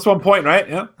 Plus 1 point, right?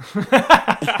 Yeah.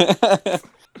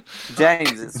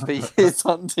 James, it's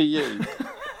on to you.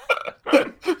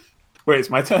 Wait, it's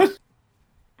my turn?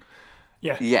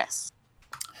 Yeah. Yes.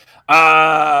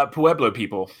 Pueblo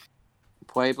people.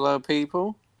 Pueblo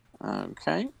people.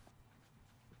 Okay.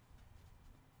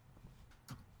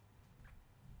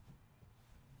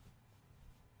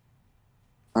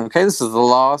 Okay, this is the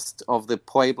last of the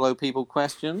Pueblo people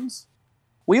questions.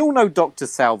 We all know Dr.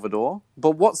 Salvador,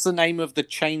 but what's the name of the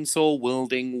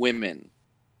chainsaw-wielding women?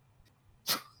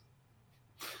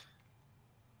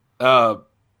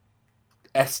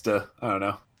 Esther. I don't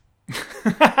know.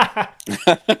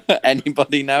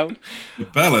 Anybody know? The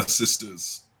Bella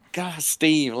sisters. God,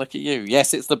 Steve, look at you.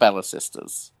 Yes, it's the Bella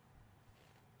sisters.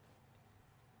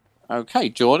 Okay,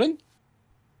 Jordan?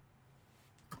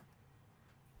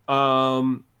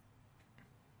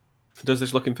 Does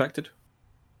this look infected?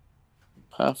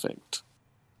 Perfect.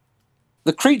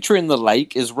 The creature in the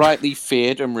lake is rightly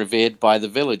feared and revered by the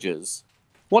villagers.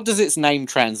 What does its name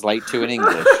translate to in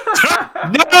English?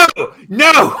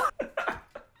 No!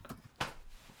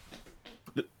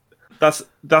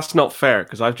 That's not fair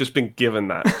because I've just been given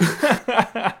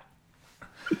that.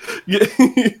 Yeah.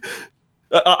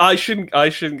 I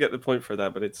shouldn't get the point for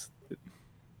that, but it's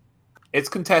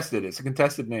contested. It's a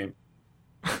contested name.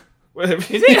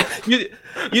 Is it?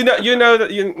 You know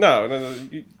that you no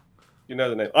you know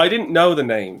the name. I didn't know the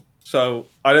name, so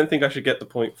I don't think I should get the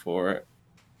point for it.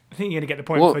 I think you're going to get the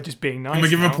point Well, for just being nice. Can we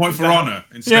give him a now. point for honor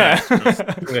instead?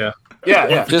 Yeah. Yeah.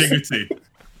 Yeah. For dignity.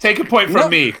 Take a point from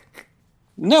me.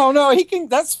 No, he can.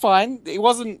 That's fine. It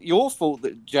wasn't your fault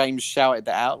that James shouted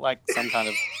that out like some kind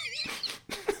of.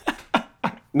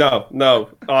 No.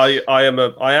 I am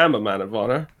a man of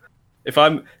honor. If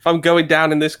I'm going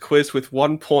down in this quiz with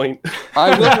 1 point,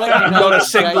 I will let you know not a that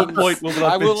single James, point will I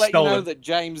have will been let you know stolen. that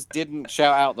James didn't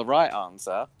shout out the right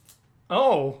answer.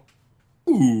 Oh.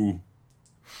 Ooh.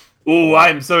 Ooh,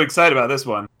 I'm so excited about this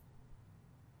one.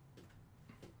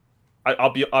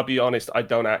 I'll be honest. I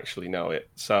don't actually know it,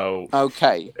 so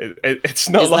Okay. it's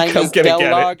not His like name I'm is gonna Del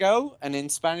get it. Lago, and in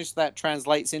Spanish that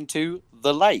translates into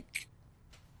the lake.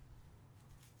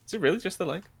 Is it really just the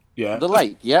lake? Yeah. The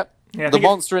lake, yep. Yeah, I The think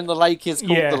monster in the lake is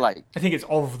called the lake. I think it's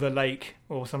of the lake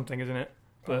or something, isn't it?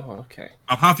 But Oh, okay.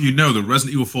 I'll have you know the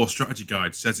Resident Evil 4 strategy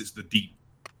guide says it's the deep.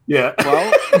 Yeah.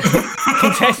 Well,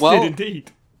 contested Well-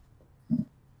 indeed.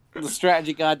 the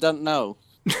strategy guy doesn't know.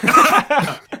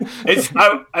 It's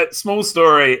a small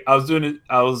story. I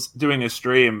was doing a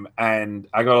stream and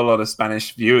I got a lot of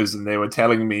Spanish viewers and they were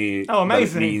telling me Oh,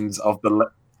 amazing. that it means of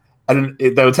the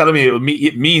they were telling me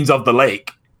it means of the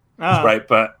lake, Ah. right?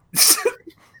 But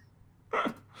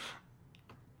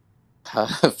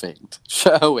Perfect.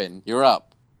 Sherwin, you're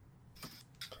up.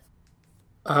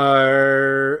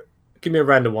 Give me a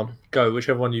random one. Go,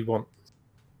 whichever one you want.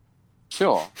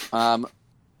 Sure.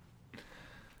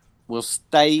 We'll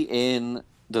stay in.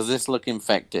 Does this look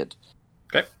infected?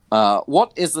 Okay.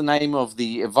 What is the name of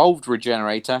the evolved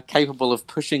regenerator capable of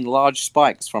pushing large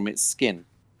spikes from its skin?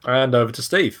 And over to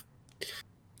Steve.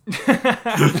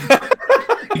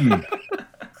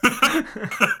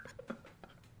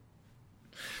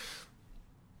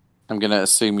 I'm going to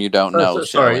assume you don't know.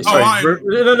 Sorry.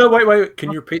 Sherwin. No, wait.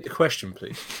 Can you repeat the question,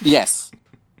 please? Yes.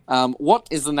 What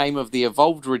is the name of the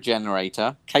evolved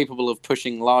regenerator capable of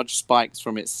pushing large spikes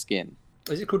from its skin?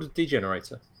 Is it called a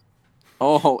degenerator?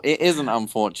 Oh, it isn't,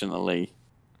 unfortunately.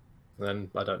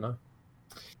 Then I don't know.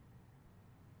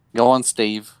 Go on,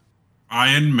 Steve.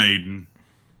 Iron Maiden.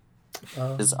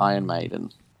 Is Iron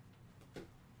Maiden.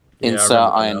 Yeah, I Insert remember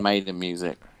that Iron now. Maiden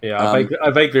music. Yeah, I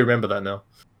vaguely remember that now.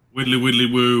 Widdly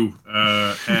woo.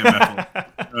 Hair metal.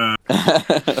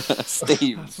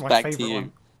 Steve, That's my back to favourite you.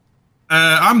 one.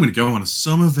 I'm going to go on a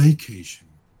summer vacation.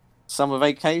 Summer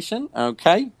vacation.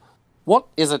 Okay. What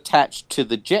is attached to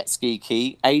the jet ski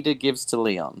key Ada gives to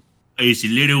Leon? It's a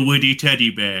little woody teddy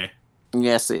bear.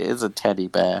 Yes, it is a teddy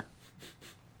bear.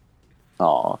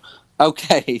 Oh.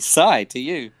 Okay, Sai, to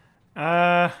you.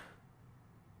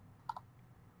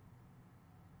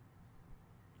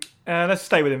 Let's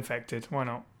stay with infected. Why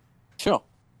not? Sure.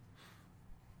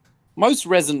 Most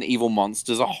Resident Evil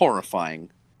monsters are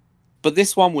horrifying, but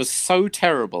this one was so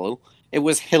terrible, it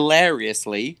was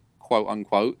hilariously, quote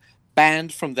unquote,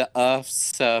 banned from the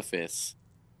Earth's surface.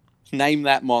 Name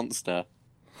that monster.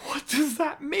 What does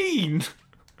that mean?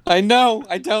 I know,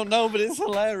 I don't know, but it's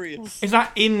hilarious. Is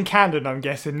that in canon, I'm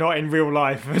guessing, not in real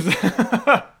life?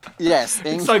 Yes.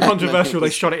 It's so controversial they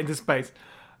shot it into space.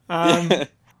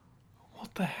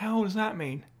 What the hell does that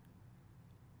mean?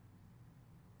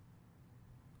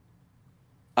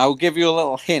 I'll give you a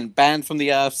little hint. Banned from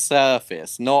the Earth's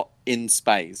surface, not in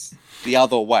space. The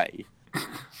other way.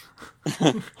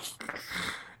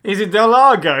 Is it Del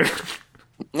Largo?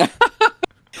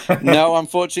 No,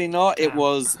 unfortunately not. It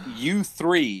was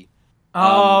U3.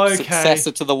 Oh, okay.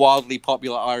 Successor to the wildly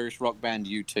popular Irish rock band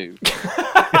U2.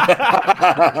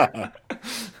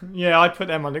 Yeah, I put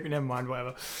them on. Never mind,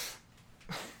 whatever.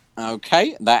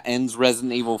 Okay, that ends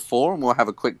Resident Evil 4, and we'll have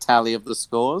a quick tally of the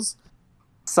scores.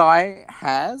 Sai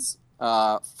has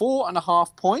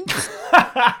 4.5 points.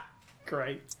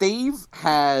 Great. Steve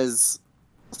has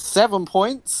 7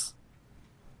 points.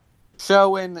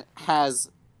 Sherwin has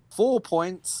 4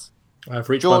 points. I've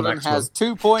reached Jordan my maximum. has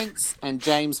 2 points, and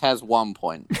James has 1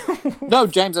 point. No,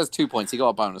 James has 2 points. He got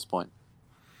a bonus point.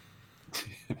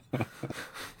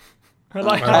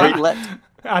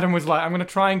 Adam was like, I'm going to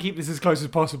try and keep this as close as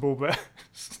possible, but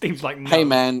Steve's like, no. Hey,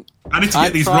 man. I need to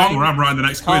get these wrong or I'm writing the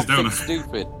next quiz, don't I?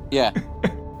 Stupid. Yeah.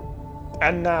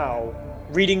 And now,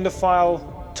 reading the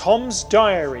file Tom's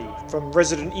Diary from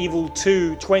Resident Evil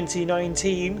 2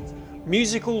 2019,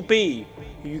 Musical B,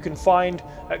 who you can find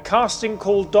at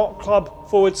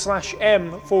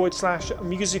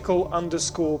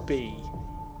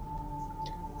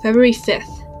castingcall.club/m/musical_B. February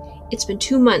 5th. It's been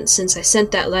 2 months since I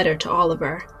sent that letter to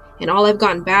Oliver, and all I've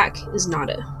gotten back is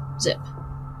nada. Zip.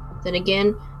 Then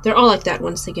again, they're all like that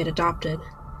once they get adopted.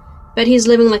 Bet he's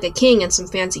living like a king in some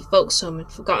fancy folks' home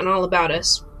and forgotten all about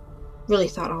us. Really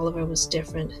thought Oliver was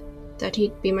different. That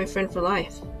he'd be my friend for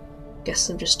life. Guess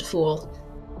I'm just a fool.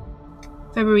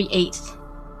 February 8th.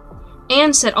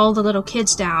 Anne set all the little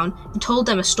kids down and told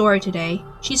them a story today.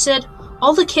 She said,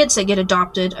 all the kids that get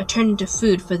adopted are turned into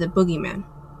food for the boogeyman.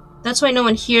 That's why no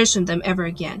one hears from them ever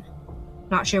again.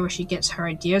 Not sure where she gets her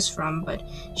ideas from, but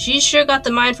she's sure got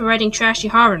the mind for writing trashy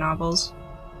horror novels.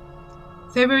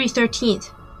 February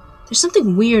 13th. There's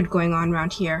something weird going on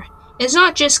around here. It's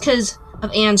not just because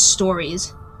of Anne's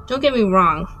stories. Don't get me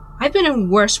wrong. I've been in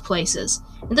worse places,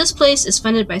 and this place is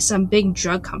funded by some big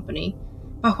drug company.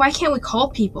 But why can't we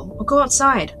call people or go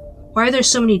outside? Why are there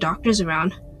so many doctors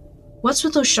around? What's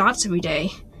with those shots every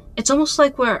day? It's almost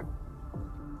like we're...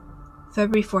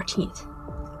 February 14th.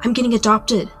 I'm getting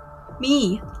adopted.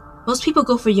 Me. Most people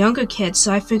go for younger kids,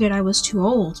 so I figured I was too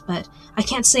old, but I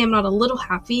can't say I'm not a little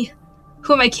happy.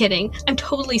 Who am I kidding? I'm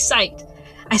totally psyched.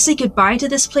 I say goodbye to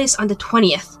this place on the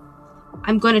 20th.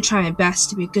 I'm going to try my best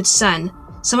to be a good son,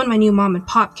 someone my new mom and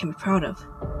pop can be proud of.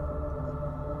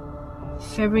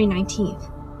 February 19th.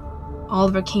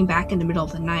 Oliver came back in the middle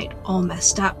of the night, all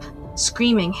messed up,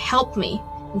 screaming, help me,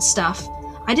 and stuff.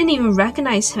 I didn't even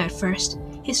recognize him at first.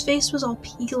 His face was all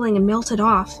peeling and melted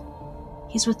off.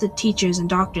 He's with the teachers and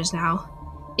doctors now.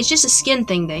 It's just a skin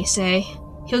thing, they say.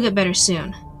 He'll get better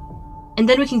soon. And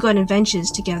then we can go on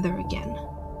adventures together again.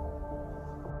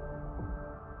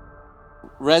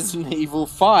 Resident Evil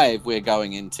 5 we're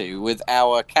going into with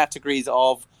our categories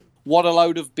of What a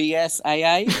Load of BS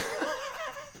AA,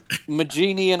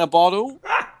 Magini in a Bottle,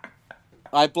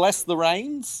 I Bless the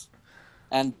Rains,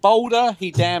 and Boulder,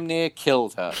 He Damn Near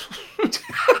Killed Her.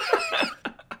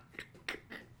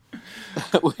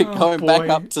 We're going back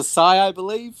up to Sai, I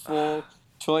believe, for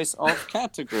choice of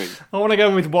category. I want to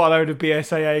go with What a Load of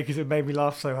BSAA because it made me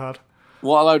laugh so hard.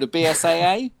 What a Load of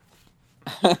BSAA?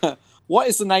 What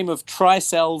is the name of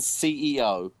Tricell's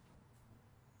CEO?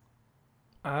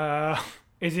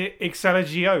 Is it Excella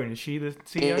Gione? Is she the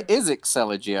CEO? It is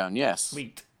Excella Gione, yes.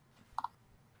 Sweet.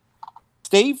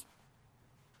 Steve?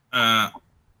 I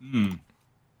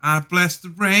bless the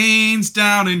rains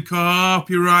down in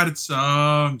copyrighted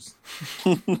songs.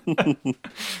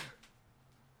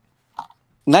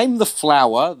 Name the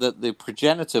flower that the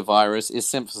progenitor virus is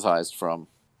synthesized from.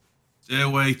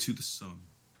 Stairway to the sun.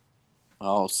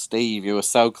 Oh, Steve, you were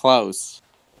so close.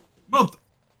 Mother.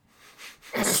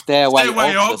 Stairway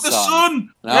of the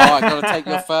sun. No, I got to take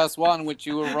your first one, which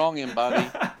you were wrong in, buddy.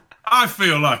 I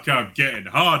feel like I'm getting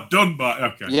hard done by...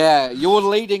 Okay. Yeah, you're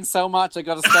leading so much, I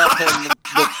got to start putting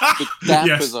the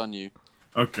dampers Yes. on you.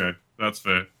 Okay, that's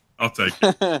fair. I'll take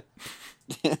it.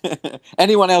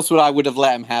 Anyone else I would have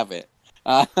let him have it.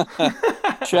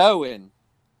 Sherwin.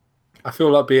 I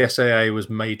feel like BSAA was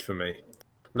made for me.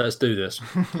 Let's do this.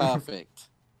 Perfect.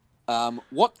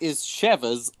 What is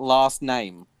Sheva's last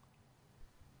name?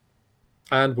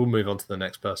 And we'll move on to the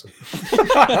next person.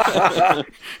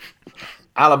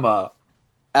 Alamar.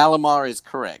 Alamar is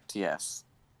correct, yes.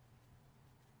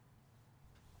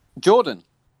 Jordan.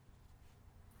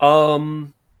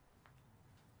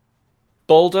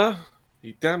 Boulder,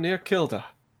 you damn near killed her.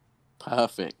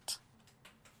 Perfect.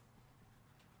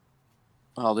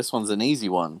 Oh, this one's an easy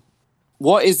one.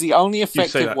 What is the only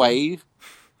effective way?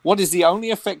 What is the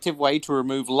only effective way to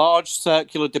remove large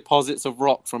circular deposits of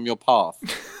rock from your path?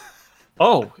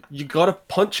 Oh, you gotta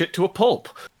punch it to a pulp.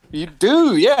 You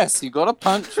do, yes. You gotta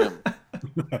punch him.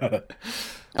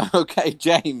 Okay,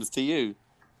 James, to you.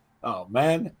 Oh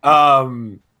man.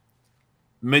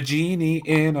 Magini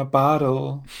in a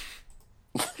bottle.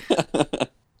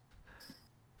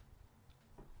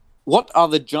 What are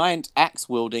the giant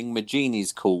axe-wielding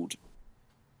Maginis called?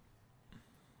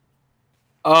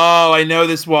 Oh, I know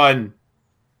this one.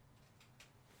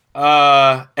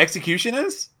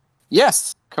 Executioners?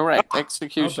 Yes, correct.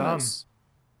 Executioners.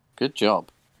 Good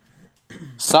job.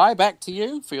 Sai, back to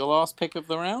you for your last pick of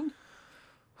the round.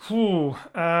 Ooh,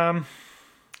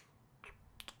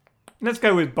 let's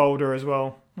go with Boulder as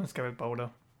well.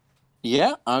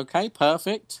 Yeah, okay,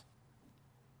 perfect.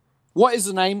 What is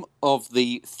the name of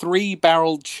the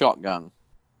 3-barreled shotgun?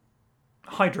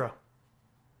 Hydra.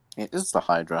 It is the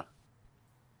Hydra.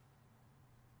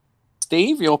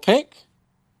 Steve, your pick?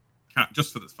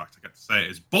 Just for this fact, I get to say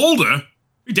it is Boulder.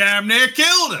 We damn near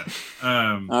killed her.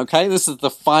 Okay, this is the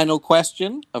final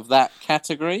question of that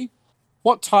category.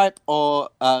 What type or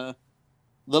the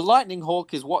Lightning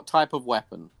Hawk is what type of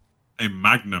weapon? A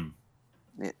Magnum.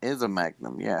 It is a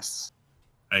Magnum, yes.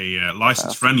 A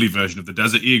license-friendly version of the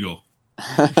Desert Eagle.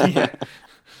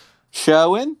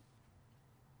 Sherwin?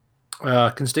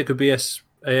 Can stick with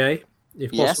BSAA,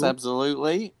 if possible. Yes,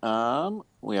 absolutely.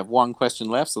 We have one question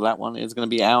left, so that one is going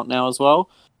to be out now as well.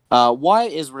 Why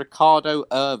is Ricardo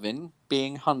Irvin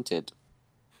being hunted?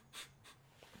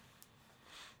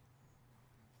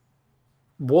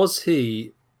 Was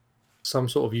he some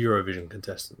sort of Eurovision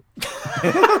contestant?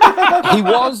 He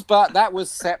was, but that was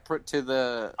separate to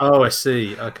the... Oh, I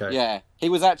see. Okay. Yeah, he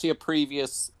was actually a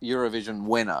previous Eurovision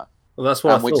winner. Well, that's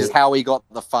what I which thought. is how he got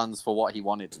the funds for what he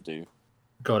wanted to do.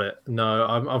 Got it. No,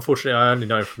 unfortunately, I only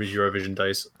know him from his Eurovision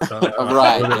days.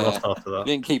 Right. Lost after that.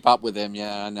 Didn't keep up with him.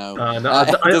 Yeah, I know. I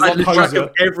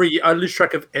lose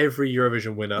track of every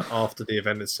Eurovision winner after the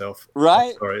event itself.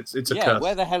 Right. I'm sorry, it's a yeah. curse.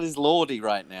 Where the hell is Lordy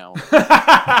right now?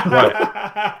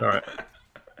 Right. All right.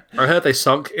 I heard they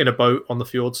sunk in a boat on the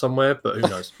fjord somewhere, but who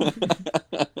knows?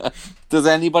 Does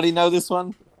anybody know this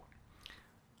one?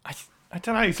 I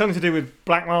don't know. Something to do with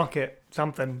black market,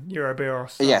 something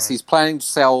Euroberos. Yes, he's planning to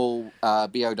sell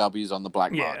BOWs on the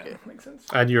black market. Yeah, makes sense.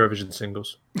 And Eurovision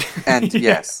singles. And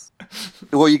yes,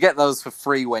 well, you get those for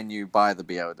free when you buy the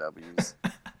BOWs.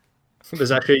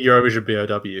 There's actually a Eurovision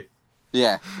BOW.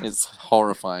 Yeah, it's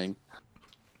horrifying.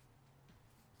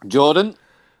 Jordan.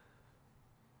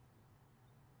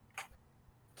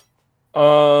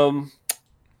 Magini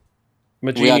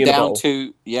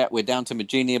we're down to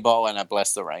Magini Bowl and I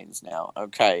Bless the Rains now.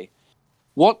 Okay.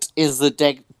 What is the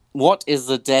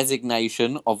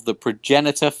designation of the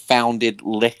progenitor founded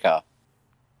liquor?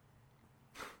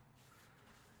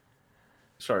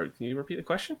 Sorry, can you repeat the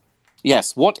question?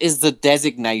 Yes, what is the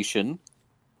designation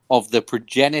of the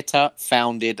progenitor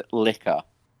founded liquor?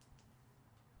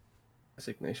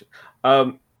 Designation.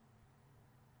 Well,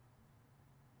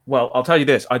 I'll tell you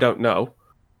this, I don't know.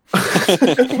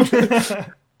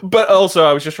 But also,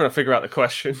 I was just trying to figure out the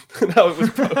question. How it was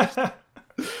posed.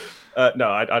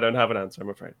 No, I don't have an answer, I'm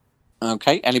afraid.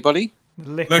 Okay, anybody?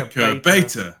 Liquor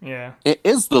beta. Yeah. It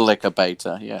is the liquor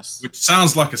beta, yes. Which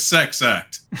sounds like a sex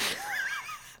act.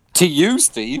 To you,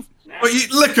 Steve. But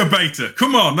liquor beta,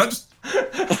 come on.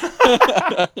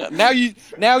 Now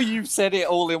you've said it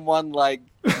all in one, like,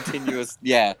 continuous...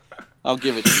 Yeah, I'll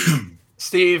give it to you.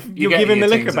 Steve, you're giving the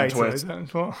liquor beta. Is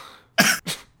that what?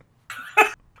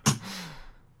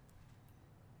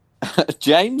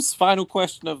 James, final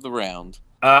question of the round.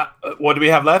 What do we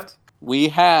have left? We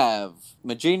have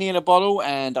Magini in a Bottle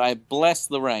and I Bless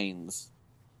the Rains.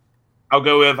 I'll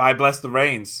go with I Bless the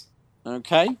Rains.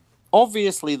 Okay.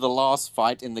 Obviously, the last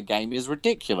fight in the game is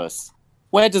ridiculous.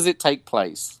 Where does it take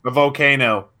place? A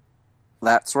volcano.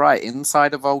 That's right,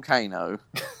 inside a volcano.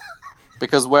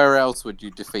 Because where else would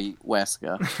you defeat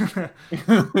Wesker?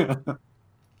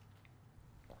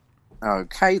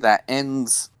 Okay, that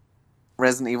ends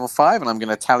Resident Evil 5, and I'm going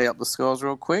to tally up the scores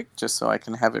real quick just so I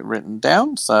can have it written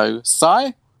down. So,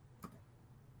 Sai,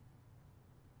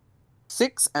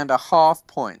 6.5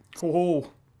 points. Oh,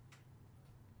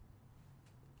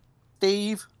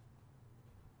 Steve,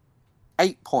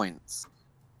 8 points.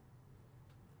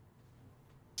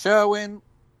 Sherwin,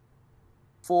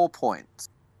 4 points.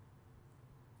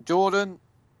 Jordan,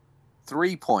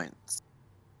 3 points.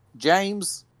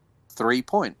 James, 3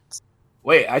 points.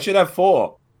 Wait, I should have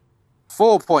 4.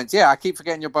 4 points. Yeah, I keep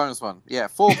forgetting your bonus one. Yeah,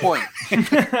 4 points.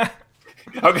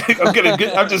 I'm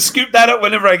just scoop that up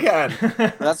whenever I can.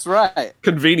 That's right.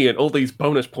 Convenient. All these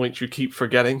bonus points you keep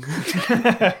forgetting.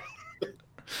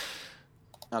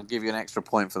 I'll give you an extra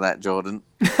point for that, Jordan.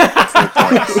 4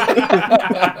 points.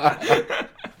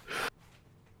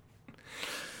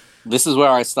 This is where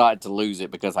I started to lose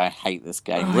it because I hate this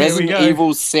game. Oh, Resident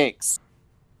Evil 6.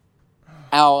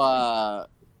 Our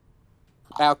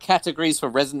categories for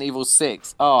Resident Evil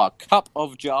 6 are Cup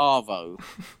of Javo,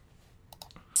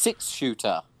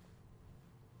 6-shooter,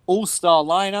 All-Star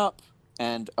Lineup,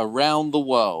 and Around the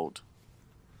World.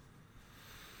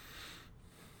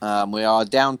 We are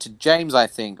down to James, I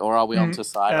think, or are we on to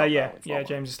side? Yeah,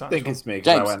 James is starting. I think it's me. 'Cause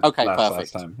James, I went okay, last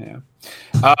perfect. time, yeah.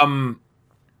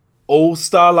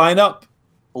 All-star lineup.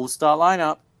 All-Star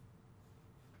Lineup.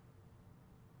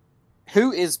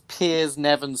 Who is Piers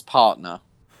Nevin's partner?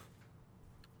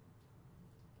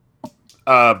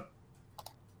 Partner,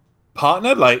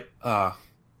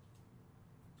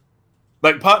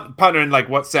 partner in like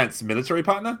what sense? Military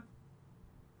partner?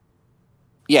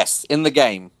 Yes, in the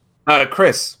game.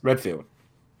 Chris Redfield.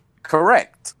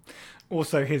 Correct.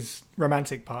 Also his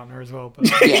romantic partner as well.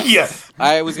 But Yes. Yeah.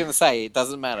 I was going to say, it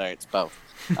doesn't matter, it's both.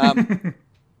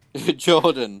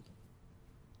 Jordan.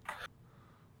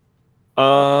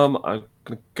 I'm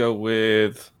gonna go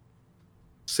with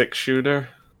 6-shooter.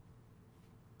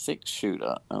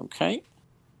 6-shooter, okay.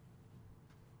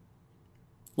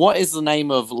 What is the name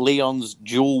of Leon's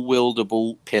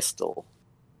dual-wieldable pistol?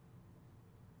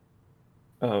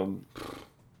 I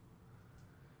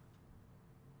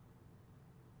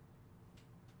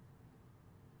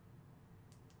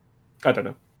don't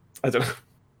know.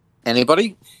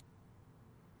 Anybody?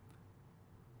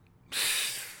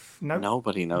 nope.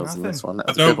 Nobody knows in this one. I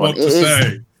That's a good don't one. want to It is-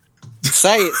 say.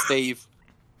 Say it, Steve.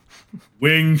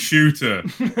 Wing shooter.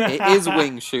 It is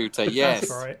wing shooter, yes.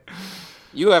 That's right.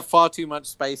 You have far too much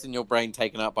space in your brain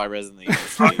taken up by Resident Evil,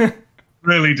 Steve.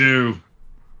 Really do.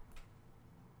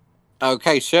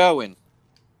 Okay, Sherwin.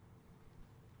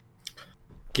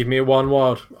 Give me a one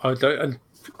wild. I don't.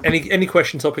 Any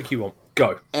question topic you want.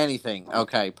 Go. Anything.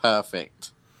 Okay,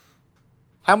 perfect.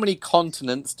 How many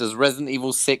continents does Resident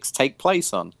Evil 6 take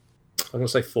place on? I'm gonna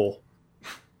say 4.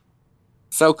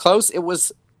 So close, it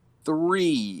was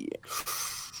 3.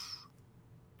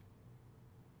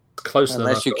 Close enough.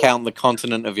 Unless you count the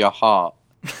continent of your heart,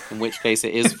 in which case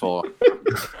it is 4.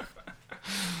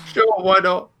 Sure, why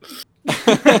not?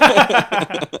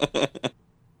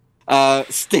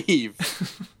 Steve.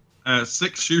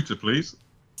 6-shooter, please.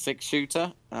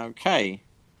 6-shooter? Okay.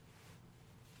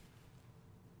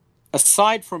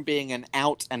 Aside from being an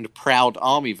out and proud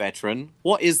army veteran,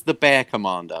 what is the Bear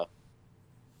Commander?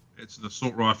 It's an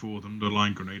assault rifle with an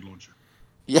underlying grenade launcher.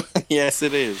 Yeah, yes,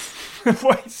 it is.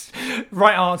 Wait,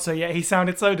 right answer, yet he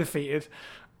sounded so defeated.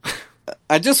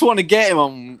 I just want to get him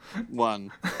on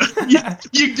one.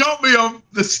 You got me on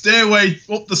the stairway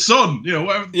up the sun. You know,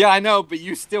 whatever. Yeah, I know, but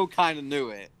you still kind of knew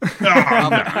it.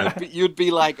 Oh, You'd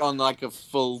be like on like a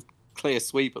full clear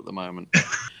sweep at the moment.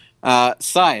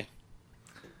 Sai.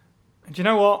 Do you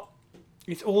know what?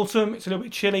 It's autumn. It's a little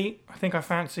bit chilly. I'm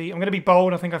going to be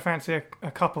bold. I think I fancy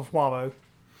a cup of Waro.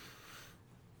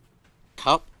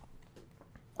 Cup.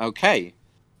 Okay.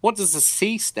 What does the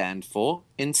C stand for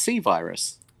in C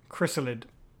virus? Chrysalid.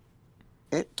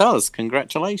 It does.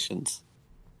 Congratulations.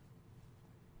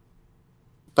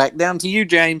 Back down to you,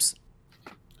 James.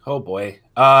 Oh boy.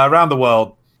 Around the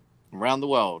world. Around the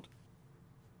world.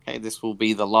 Okay, this will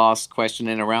be the last question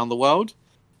in Around the World.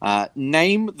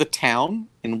 Name the town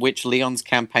in which Leon's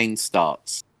campaign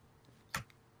starts.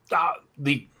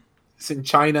 It's in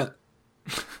China.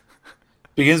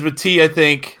 Begins with T, I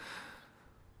think.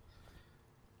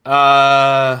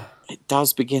 It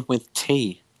does begin with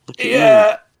T. Look at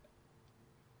Yeah.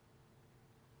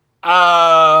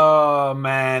 Oh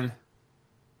man.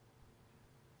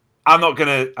 I'm not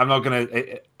gonna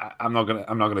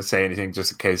say anything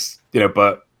just in case,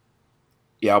 but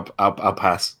yeah, I'll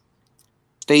pass.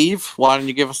 Steve, why don't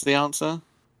you give us the answer?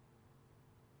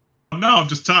 no, I'm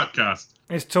just typecast.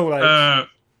 It's too late.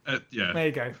 Yeah. There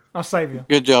you go. I'll save you.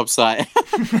 Good job, Sai.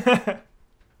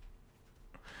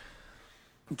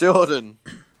 Jordan.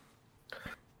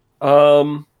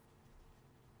 All-star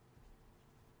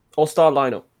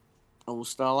lineup.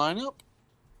 All-star lineup.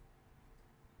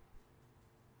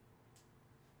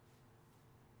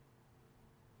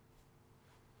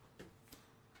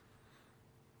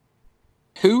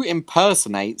 Who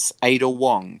impersonates Ada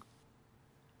Wong?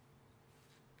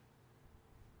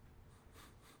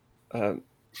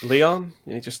 Leon.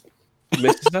 He just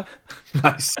misses her.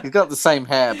 Nice. He's got the same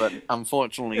hair, but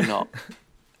unfortunately not.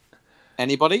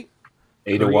 Anybody?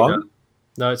 Ada Helena. Wong?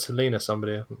 No, it's Helena.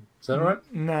 Somebody. Is that right?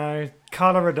 No,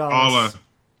 Carla Radames. Carla.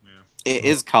 It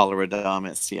is Carla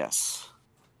Radames, yes.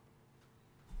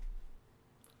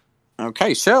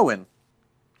 Okay, Sherwin.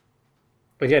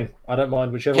 Again, I don't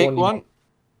mind whichever Pick one. you one. want.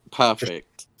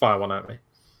 Perfect. Fire one at me.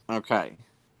 Okay.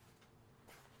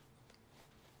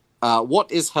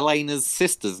 What is Helena's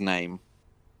sister's name?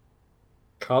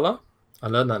 Carla. I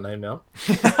learned that name now.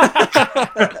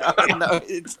 No,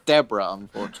 it's Deborah,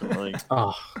 unfortunately.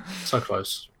 Oh, so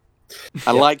close.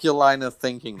 I like your line of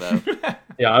thinking, though.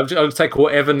 Yeah, I'll take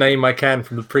whatever name I can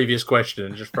from the previous question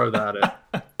and just throw that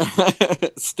at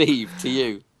it. Steve, to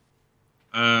you.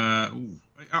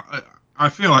 I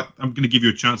feel like I'm going to give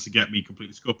you a chance to get me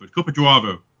completely scuppered.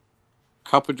 Capodravo.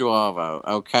 Capodravo.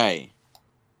 Okay.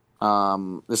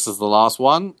 This is the last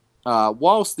one.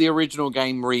 Whilst the original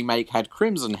game remake had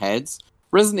Crimson Heads,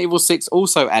 Resident Evil 6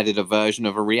 also added a version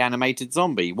of a reanimated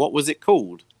zombie. What was it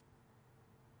called?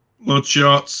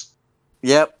 Bloodshots.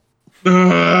 Yep.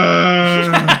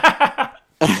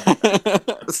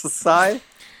 Sai?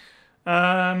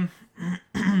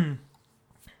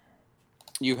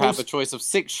 You have a choice of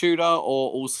 6-shooter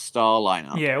or all-star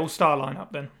lineup. Yeah, all-star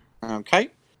lineup then. Okay.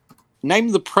 Name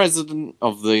the president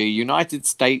of the United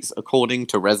States according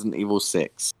to Resident Evil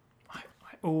 6. I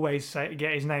always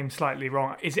get his name slightly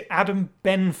wrong. Is it Adam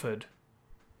Benford?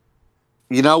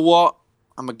 You know what?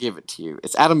 I'm going to give it to you.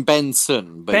 It's Adam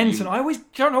Benson. But Benson. I always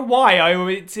don't know why.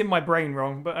 It's in my brain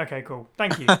wrong, but okay, cool.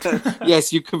 Thank you.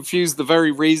 Yes, you confused the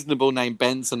very reasonable name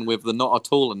Benson with the not at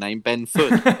all a name Ben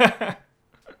Foot.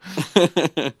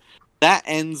 That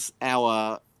ends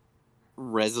our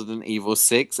Resident Evil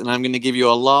 6, and I'm going to give you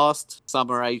a last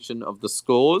summation of the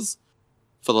scores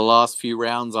for the last few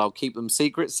rounds. I'll keep them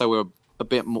secret, so we're a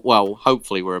bit,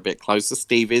 hopefully we're a bit closer.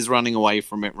 Steve is running away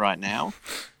from it right now.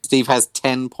 Steve has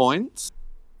 10 points.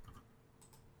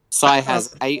 Sai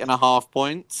has 8.5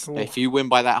 points. Cool. If you win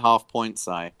by that half point,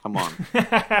 Sai, come on.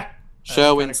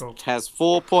 Sherwin has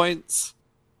 4 points.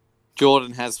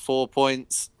 Jordan has 4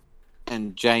 points.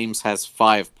 And James has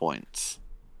 5 points.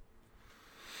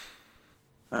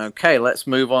 Okay, let's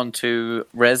move on to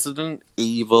Resident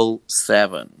Evil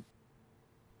 7.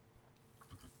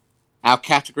 Our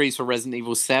categories for Resident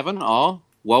Evil 7 are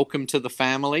Welcome to the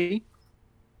Family,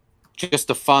 Just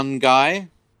a Fun Guy,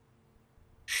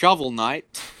 Shovel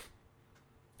Knight,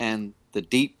 and The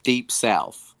Deep, Deep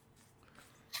South.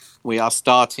 We are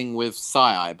starting with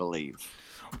Sai, I believe.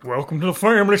 Welcome to the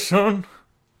family, son.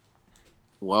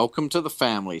 Welcome to the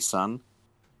family, son.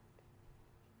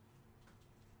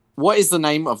 What is the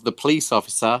name of the police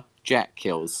officer Jack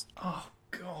kills? Oh,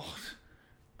 God.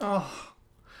 Oh.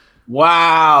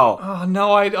 Wow. Oh,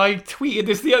 no, I tweeted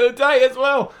this the other day as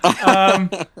well.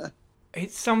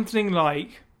 It's something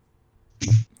like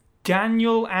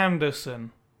Daniel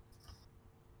Anderson.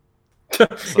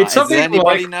 It's something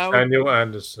like know? Daniel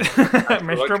Anderson.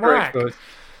 Mr. Whack.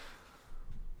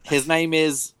 His name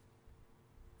is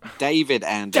David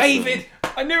Anderson. David!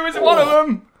 I knew it was one of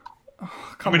them!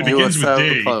 Oh, come on. It You were begins with so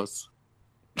D. close.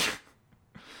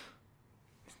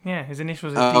 Yeah, his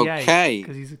initials are DA. Okay.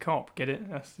 Because he's a cop. Get it?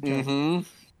 That's the joke.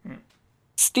 Mm-hmm.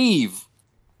 Steve.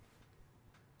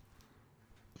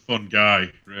 Fun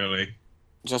guy, really.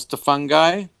 Just a fun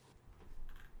guy.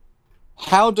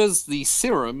 How does the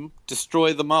serum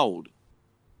destroy the mold?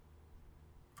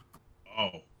 Oh.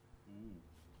 Ooh.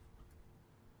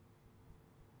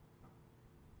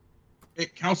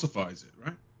 It calcifies it,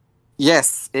 right?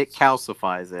 Yes, it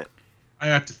calcifies it. I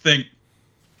had to think.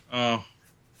 Oh,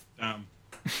 damn.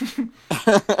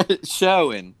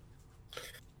 Sherwin.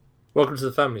 Welcome to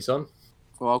the family, son.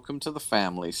 Welcome to the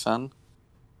family, son.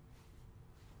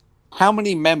 How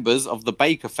many members of the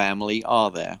Baker family are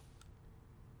there?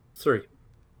 3.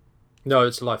 No,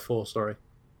 it's like 4, sorry.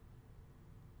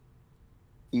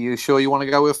 You sure you want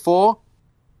to go with 4?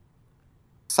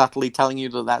 Subtly telling you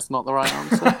that that's not the right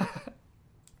answer.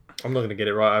 I'm not going to get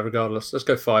it right regardless. Let's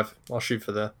go 5. I'll shoot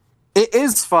for there. It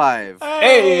is 5.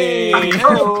 Hey! I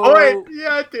got a point!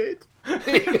 Yeah, I did.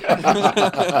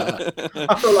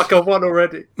 I feel like I won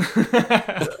already.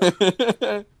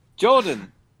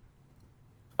 Jordan.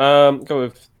 Go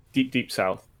with Deep, Deep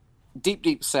South. Deep,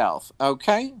 Deep South.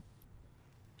 Okay.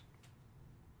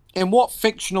 In what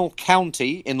fictional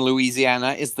county in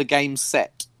Louisiana is the game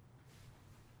set?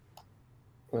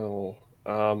 Oh,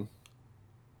 I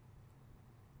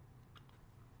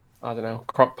don't know.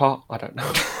 Crockpot? I don't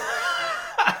know.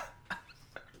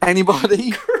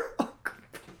 Anybody?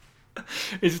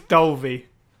 It's Dolby.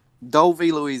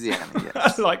 Dolby, Louisiana, I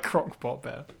yes. like Crockpot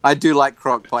better. I do like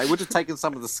Crockpot. It would have taken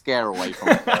some of the scare away from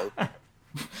it, though.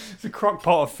 It's a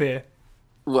Crockpot of fear.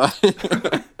 Well-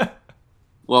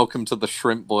 Welcome to the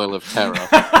shrimp boil of terror.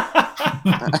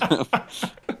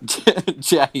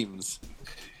 James.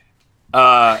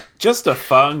 Just a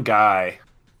fun guy.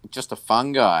 Just a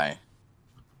fun guy.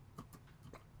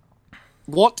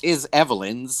 What is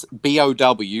Evelyn's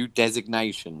BOW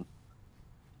designation?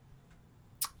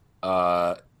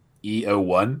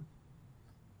 E01.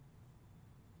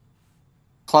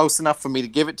 Close enough for me to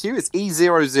give it to you. It's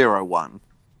E001.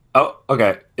 Oh,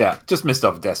 okay. Yeah, just missed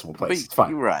off a decimal place. It's You're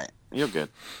fine. right. You're good.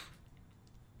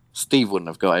 Steve wouldn't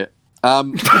have got it.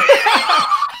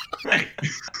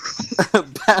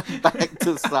 Back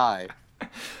to Sai.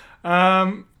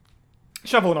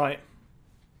 Shovel Knight.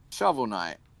 Shovel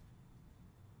Knight.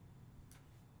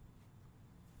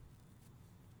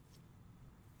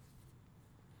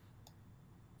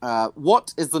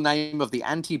 What is the name of the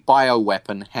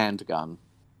anti-bioweapon handgun?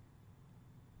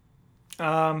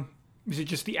 Is it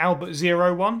just the Albert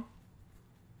 01?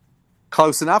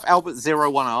 Close enough. Albert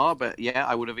 01R, but yeah,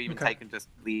 I would have even taken just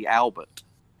the Albert.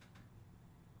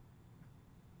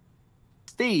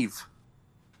 Steve.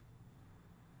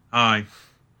 Hi.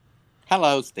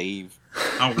 Hello, Steve.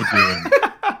 How we doing?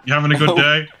 You having a good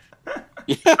day?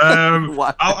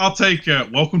 I'll take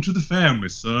welcome to the family,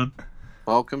 son.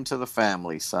 Welcome to the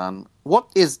family, son. What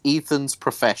is Ethan's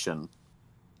profession?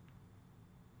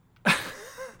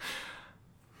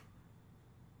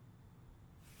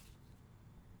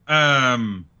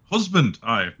 Husband.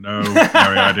 I have no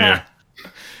very idea.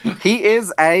 He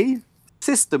is a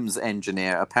systems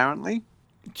engineer, apparently.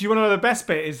 Do you want to know the best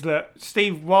bit is that,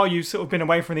 Steve, while you've sort of been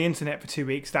away from the internet for 2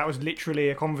 weeks, that was literally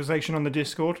a conversation on the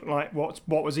Discord. Like, what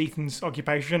was Ethan's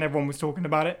occupation? Everyone was talking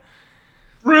about it.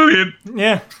 Brilliant.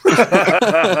 Yeah.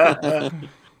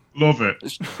 Love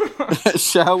it.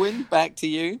 Sherwin, back to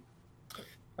you.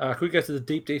 Can we go to the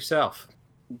deep, deep south?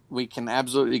 We can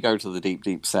absolutely go to the deep,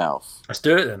 deep south. Let's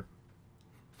do it then.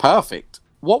 Perfect.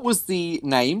 What was the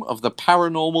name of the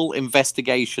paranormal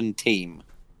investigation team?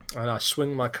 And I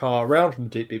swing my car around from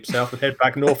the deep, deep south and head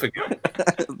back north again.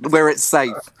 Where it's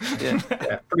safe. Yeah,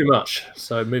 pretty much.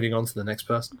 So moving on to the next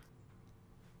person.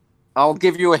 I'll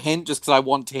give you a hint just because I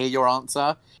want to hear your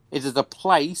answer. It is a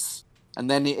place,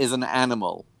 and then it is an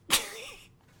animal.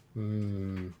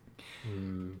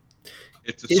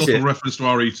 It's a subtle reference to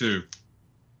RE2.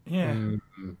 Yeah.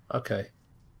 Okay.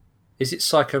 Is it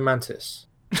Psycho Mantis?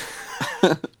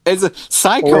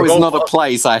 Psycho is not a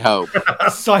place, I hope.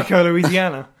 Psycho,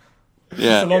 Louisiana.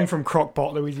 Yeah. It's along from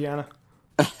Crockpot, Louisiana.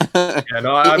 Yeah,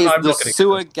 no, I'm not the getting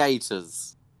Sewer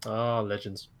Gators. Oh,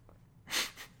 legends.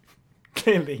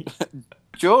 Clearly.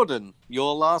 Jordan,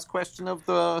 your last question of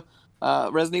the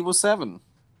Resident Evil 7.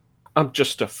 I'm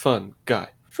just a fun guy.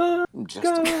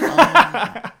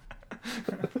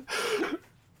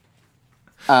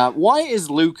 Why is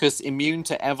Lucas immune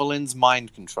to Evelyn's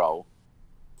mind control?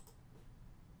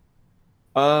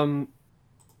 Rolled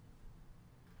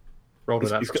a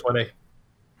natural 20.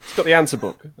 He's got the answer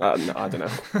book. No, I don't know.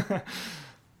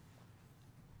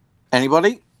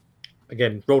 Anybody?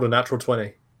 Again, rolled a natural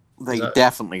 20. They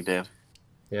definitely did.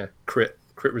 Yeah, crit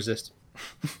resist.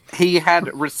 He had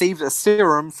received a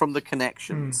serum from the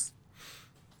Connections.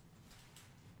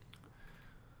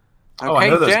 Oh, I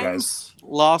know those James, guys.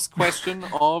 last question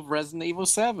of Resident Evil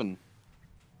 7.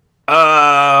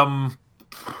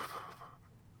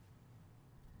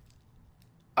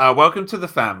 Welcome to the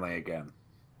family again.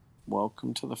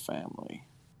 Welcome to the family.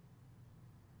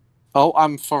 Oh,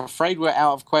 I'm afraid we're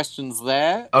out of questions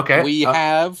there. Okay. We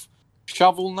have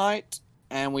Shovel Knight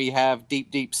and we have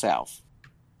Deep Deep South.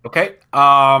 Okay.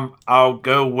 I'll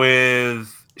go with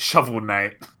Shovel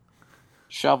Knight.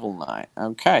 Shovel Knight.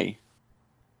 Okay.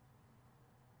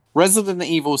 Resident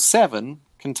Evil 7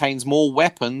 contains more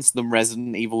weapons than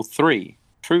Resident Evil 3.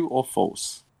 True or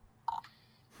false?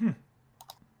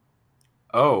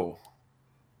 Oh.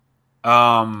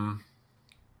 I'm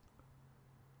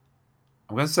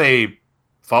going to say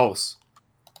false.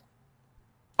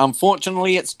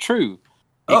 Unfortunately, it's true.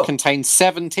 It Oh. contains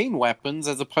 17 weapons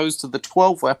as opposed to the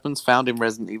 12 weapons found in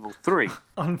Resident Evil 3.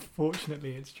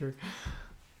 Unfortunately, it's true.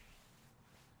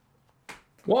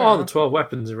 What are the 12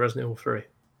 weapons in Resident Evil 3?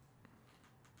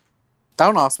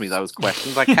 Don't ask me those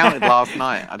questions. I counted last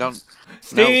night. I don't.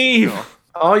 Steve! know for sure.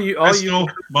 Are you? Pistol,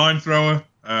 mine thrower,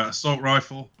 assault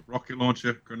rifle, rocket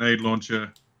launcher, grenade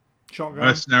launcher, Shotgun.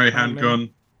 mercenary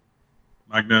Handgun.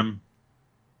 handgun,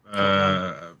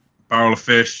 magnum, barrel of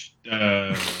fish,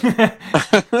 Gatling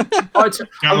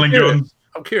gun.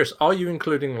 I'm curious. Are you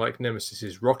including like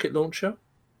Nemesis's rocket launcher?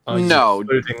 Are you No.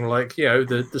 including like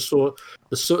the sword,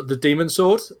 the demon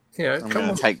sword. I'm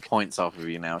going to take points off of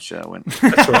you now, Sherwin.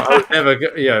 That's all right. I would never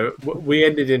get. We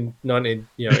ended in in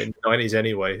 90s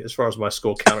anyway, as far as my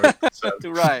score counter is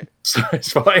concerned. Right. So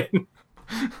it's fine.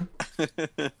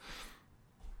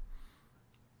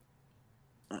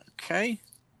 Okay.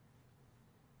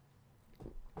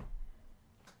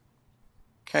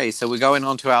 Okay, so we're going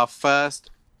on to our first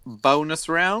bonus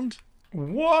round.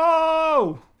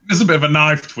 Whoa! There's a bit of a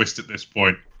knife twist at this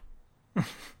point.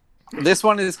 This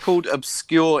one is called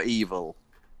Obscure Evil.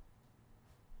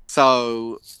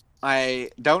 So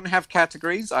I don't have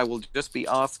categories. I will just be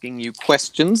asking you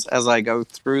questions as I go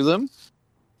through them.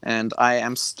 And I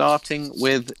am starting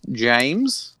with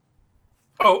James.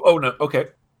 Oh no. Okay.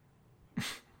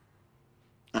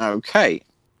 Okay.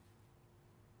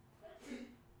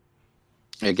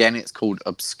 Again, it's called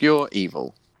Obscure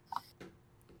Evil.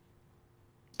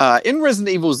 In Resident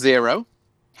Evil 0,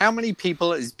 how many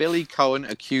people is Billy Cohen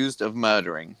accused of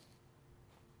murdering?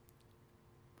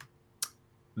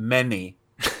 Many.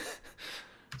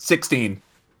 16.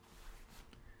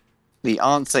 The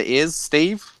answer is,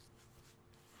 Steve?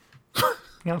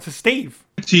 The answer's Steve.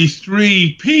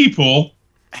 23 people.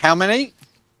 How many?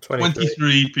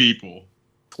 23 people.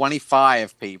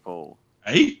 25 people.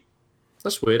 Hey?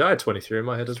 That's weird. I had 23 in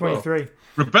my head as well. 23.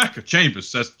 Rebecca Chambers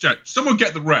says, Jack, someone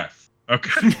get the ref.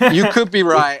 Okay. You could be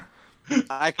right.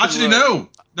 I could Actually, look.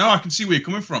 no, I can see where you're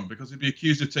coming from because he'd be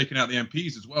accused of taking out the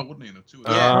MPs as well, wouldn't he? The two of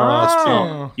them. Yeah. Ah, that's true.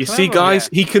 Oh, You clever. see, guys,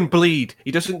 he can bleed.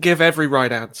 He doesn't give every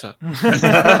right answer.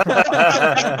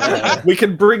 We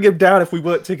can bring him down if we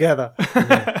work together.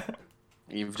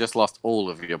 You've just lost all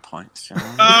of your points. John.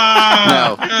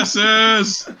 Ah, No.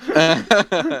 yeses.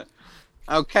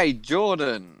 Okay,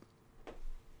 Jordan.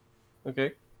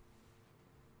 Okay.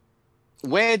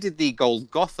 Where did the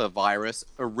Golgotha virus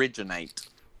originate?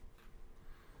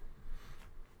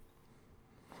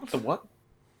 The what?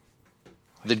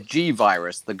 The G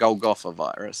virus, the Golgotha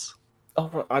virus.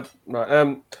 Oh, right.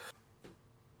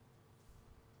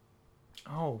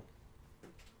 Oh.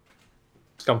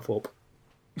 Scunthorpe.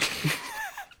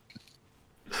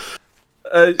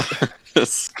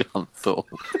 Scunthorpe.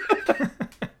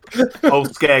 Old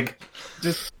Skeg.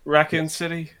 Just Raccoon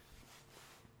City.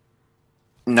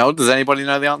 No, does anybody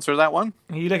know the answer to that one?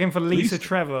 Are you looking for Lisa Lisa.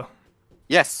 Trevor?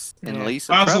 Yes, in Yeah.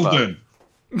 Lisa Trevor. Basildon.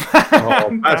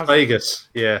 Oh, Baz Vegas.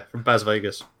 Yeah, from Baz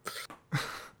Vegas.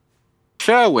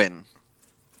 Sherwin.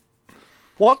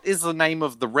 What is the name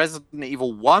of the Resident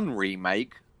Evil 1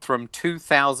 remake from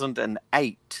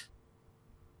 2008?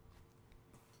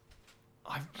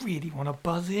 I really want to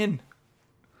buzz in.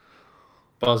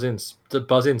 Buzz in,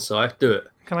 Si. Do it.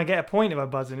 Can I get a point if I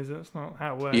buzz in? Is that's not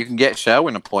how it works? You can get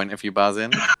Sherwin a point if you buzz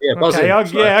in. Yeah, buzz Okay, in.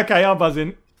 Si. I'll buzz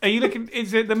in. Are you looking?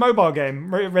 Is it the mobile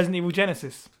game, Resident Evil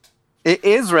Genesis? It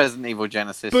is Resident Evil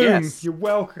Genesis, Boom! yes. You're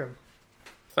welcome.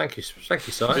 Thank you, Si.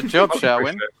 Good job,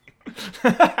 Sherwin.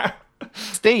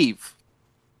 Steve.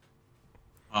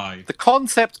 Aye. The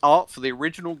concept art for the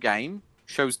original game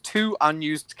shows two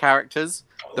unused characters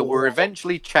that were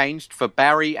eventually changed for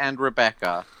Barry and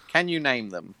Rebecca. Can you name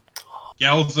them?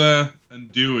 Gelza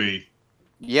and Dewey.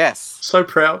 Yes. So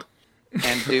proud.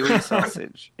 And Dewey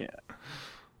Sausage. Yeah.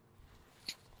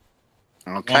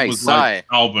 One Okay, was Si. like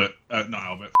Albert, not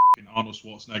Albert, f***ing Arnold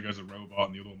Schwarzenegger as a robot,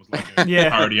 and the other one was like a Yeah.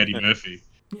 parody Eddie Murphy.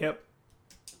 Yep.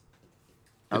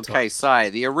 Okay, Si.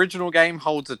 The original game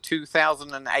holds a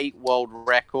 2008 world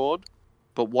record,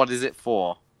 but what is it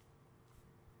for?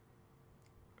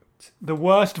 The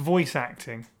worst voice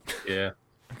acting. Yeah.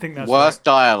 I think that's Worst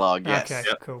dialogue, yes. Okay,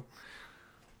 Yep. cool.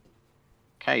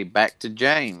 Okay, back to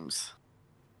James.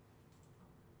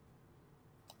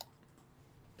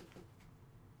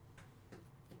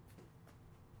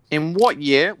 In what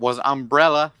year was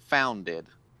Umbrella founded?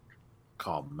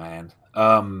 Oh man.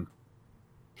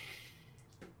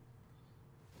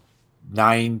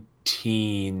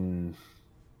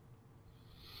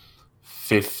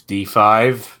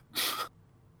 1955.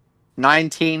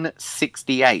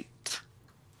 1968.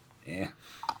 Yeah.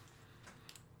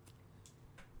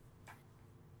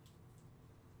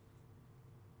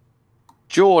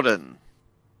 Jordan.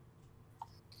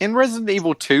 In Resident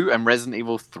Evil 2 and Resident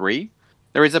Evil 3,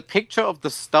 there is a picture of the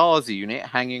STARS unit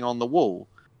hanging on the wall.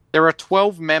 There are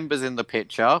 12 members in the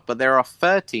picture, but there are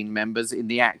 13 members in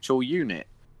the actual unit.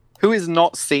 Who is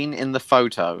not seen in the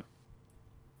photo?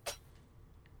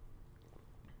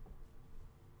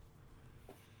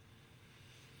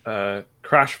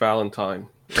 Crash Valentine.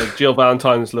 Jill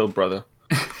Valentine's little brother.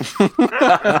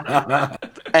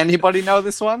 Anybody know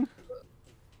this one?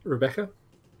 Rebecca?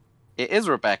 It is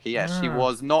Rebecca, yes. She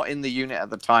was not in the unit at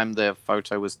the time the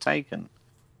photo was taken.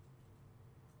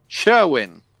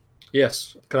 Sherwin,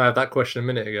 Yes. Can I have that question a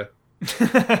minute ago?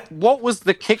 what was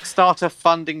the Kickstarter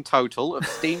funding total of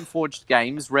Steamforged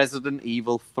Games Resident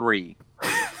Evil 3?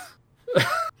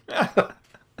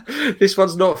 This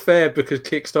one's not fair because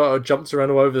Kickstarter jumps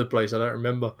around all over the place. I don't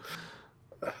remember.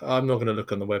 I'm not going to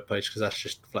look on the webpage because that's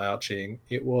just flat out cheating.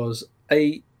 It was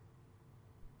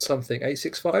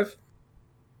 865?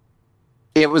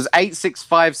 It was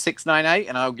 865,698,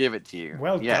 and I'll give it to you.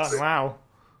 Well yes. done. Wow.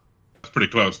 That's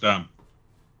pretty close, damn.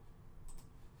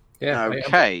 Yeah.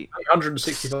 Okay.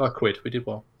 865 quid. We did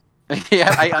well.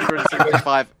 Yeah,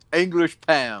 865 English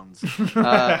pounds.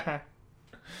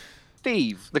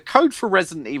 Steve, the code for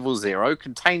Resident Evil 0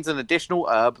 contains an additional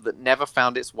herb that never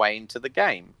found its way into the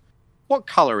game. What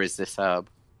color is this herb?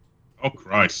 Oh,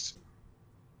 Christ.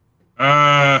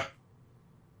 Yellow?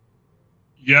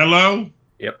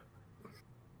 Yep.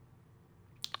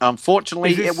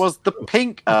 Unfortunately, it was the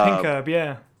pink herb. Pink herb,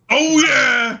 yeah. Oh,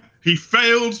 yeah! He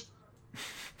failed.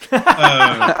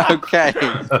 Okay.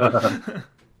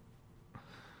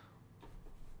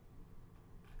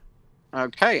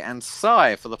 Okay, and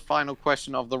Sai, for the final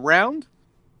question of the round.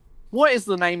 What is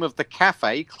the name of the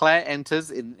cafe Claire enters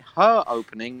in her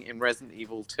opening in Resident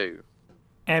Evil 2?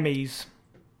 Emmys.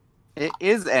 It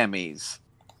is Emmys.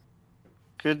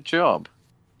 Good job.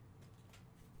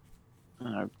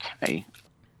 Okay.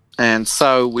 And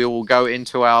so we will go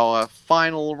into our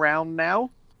final round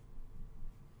now.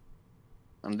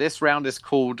 And this round is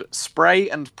called Spray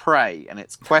and Pray, and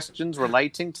it's questions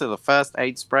relating to the First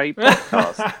Aid Spray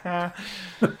podcast.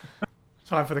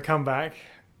 Time for the comeback,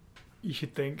 you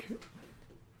should think.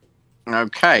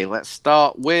 Okay, let's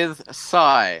start with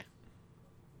Sai.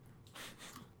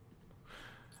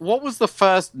 What was the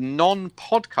first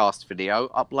non-podcast video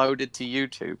uploaded to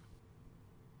YouTube?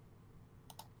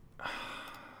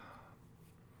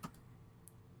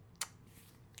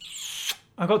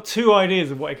 I've got two ideas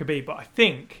of what it could be, but I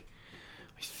think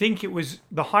it was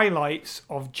the highlights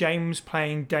of James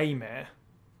playing Daymare.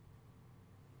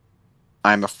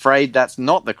 I'm afraid that's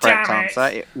not the correct Damn it. answer.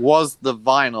 It was the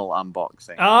vinyl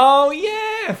unboxing. Oh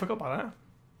yeah, I forgot about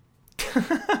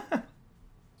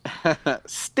that.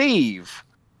 Steve,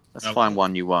 let's Okay. find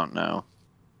one you won't know.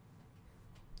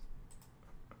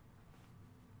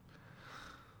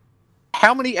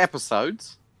 How many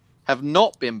episodes have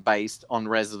not been based on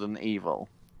Resident Evil?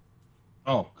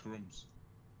 Oh, crumbs.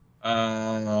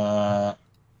 5.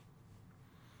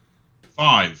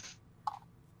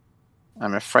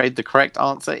 I'm afraid the correct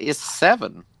answer is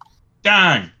 7.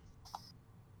 Dang.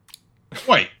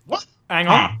 Wait, what? Hang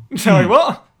on. Sorry,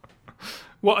 what?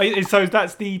 What? So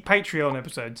that's the Patreon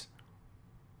episodes.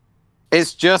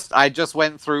 It's just, I just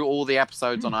went through all the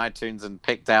episodes on iTunes and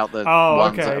picked out the Oh,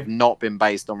 ones okay. that have not been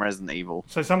based on Resident Evil.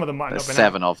 So some of them might There's not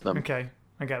have been 7 of them. Okay,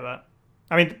 I get that.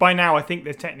 I mean, by now I think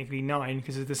there's technically 9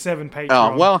 because there's the 7 Patreon.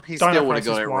 Oh, well, he Dino still would have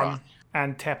Crisis got it 1, right.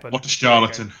 And Teppen. What a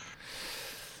charlatan.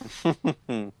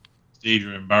 Steve,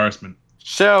 your embarrassment.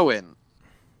 Sherwin,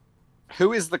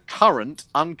 who is the current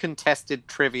uncontested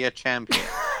trivia champion?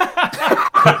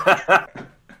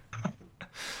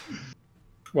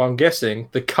 Well, I'm guessing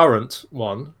the current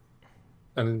one,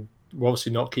 and we're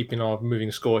obviously not keeping our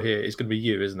moving score here, is going to be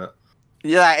you, isn't it?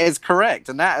 Yeah, that is correct.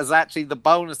 And that is actually the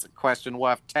bonus question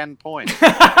worth 10 points.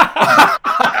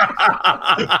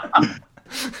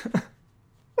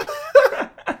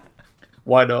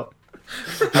 Why not?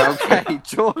 Okay,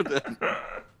 Jordan.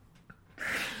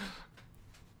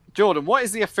 Jordan, what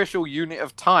is the official unit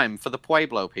of time for the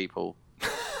Pueblo people?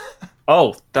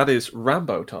 Oh, that is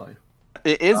Rambo time.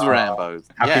 It is Rambo's.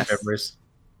 Happy Yes. memories.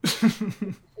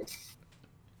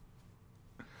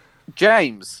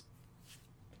 James,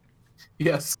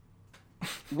 Yes.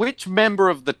 which member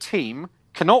of the team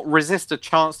cannot resist a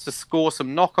chance to score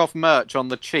some knockoff merch on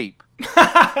the cheap?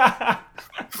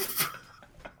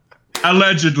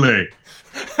 Allegedly.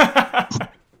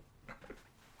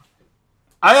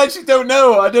 I actually don't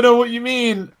know. I don't know what you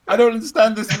mean. I don't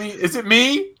understand this. Is it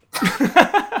me?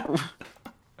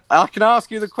 I can ask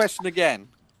you the question again.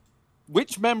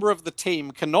 Which member of the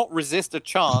team cannot resist a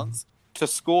chance to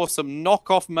score some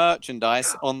knockoff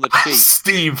merchandise on the cheap?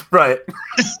 Steve, right.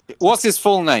 What's his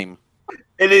full name?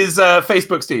 It is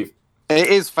Facebook Steve. It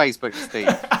is Facebook Steve.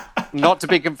 Not to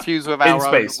be confused with our own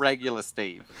space. regular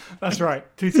Steve. That's right.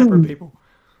 2 separate people.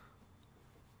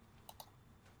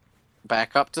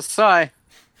 Back up to Sai.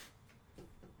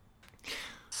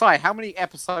 Sai, how many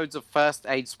episodes of First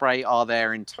Aid Spray are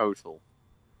there in total?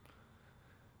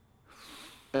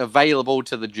 Available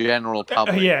to the general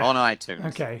public on iTunes.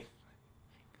 Okay.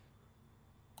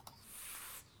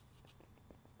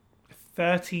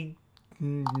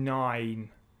 39.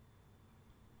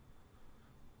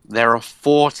 There are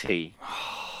 40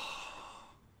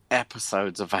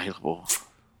 episodes available.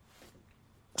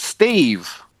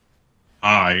 Steve.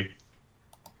 Hi.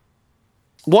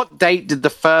 What date did the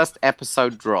first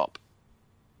episode drop?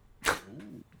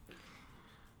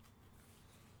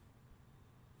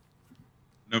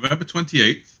 November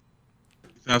 28th,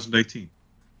 2018.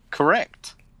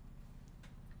 Correct.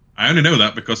 I only know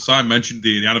that because Simon mentioned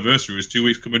the anniversary was 2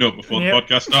 weeks coming up before the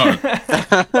podcast started.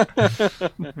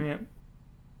 Yep.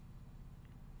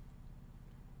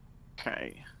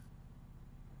 Okay.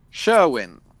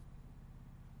 Sherwin.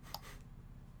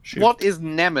 Shoot. What is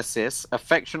Nemesis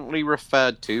affectionately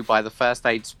referred to by the First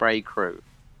Aid Spray crew?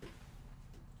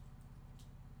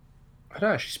 I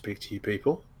don't actually speak to you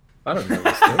people. I don't know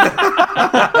this thing.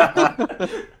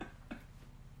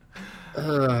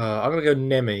 I'm going to go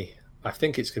Nemi. I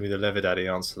think it's going to be the Leather Daddy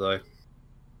answer, though.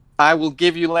 I will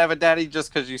give you Leather Daddy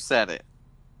just because you said it.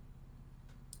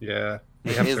 Yeah.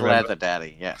 It is Leather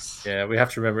Daddy, yes. Yeah, we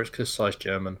have to remember it's because Sai's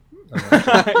German.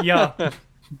 Yeah.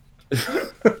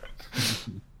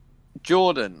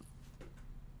 Jordan.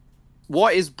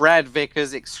 What is Brad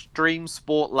Vickers' extreme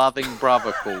sport loving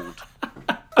brother called?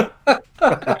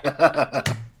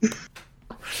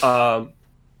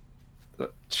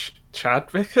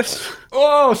 Chad Vickers?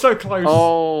 Oh, so close.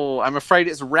 Oh, I'm afraid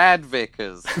it's Rad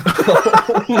Vickers.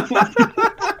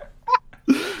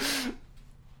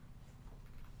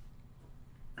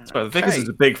 So the Vickers is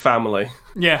a big family.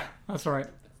 Yeah, that's right.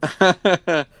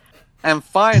 And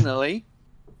finally,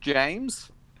 James.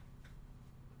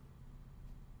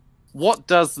 What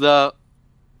does the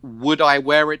would I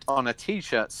wear it on a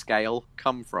t-shirt scale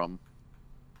come from?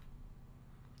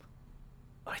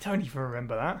 I don't even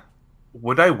remember that.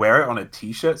 Would I wear it on a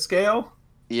t-shirt scale?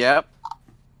 Yep.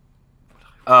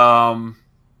 I'm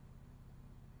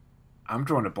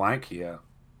drawing a blank here.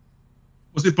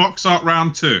 Was it box art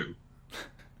round 2?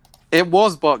 It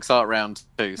was box art round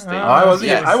 2, Steve. I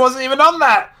wasn't even on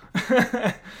that.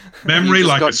 Memory You just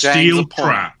like got a James steel a point.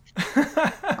 trap.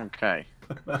 Okay.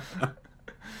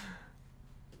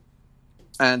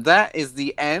 And that is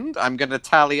the end. I'm going to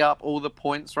tally up all the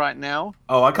points right now.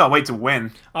 Oh, I can't wait to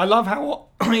win. I love how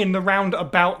in the round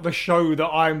about the show that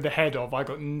I'm the head of, I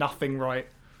got nothing right.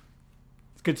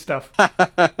 It's good stuff.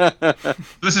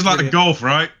 This is like the golf,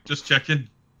 right? Just checking.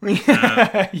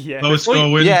 Yeah. Lowest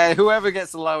score wins. Yeah, whoever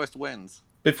gets the lowest wins.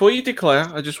 Before you declare,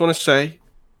 I just want to say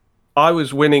I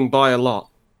was winning by a lot,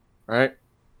 right?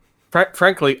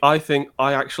 Frankly, I think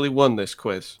I actually won this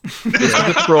quiz. This is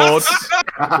a fraud.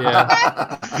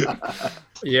 Yeah.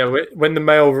 Yeah, when the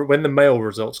mail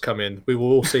results come in, we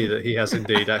will all see that he has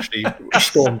indeed actually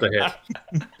stormed ahead.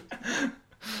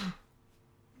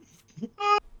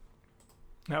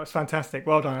 That was fantastic.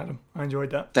 Well done, Adam. I enjoyed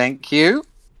that. Thank you.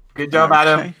 Good job,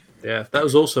 Adam. Yeah, that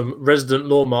was awesome. Resident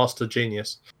Law Master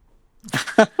genius.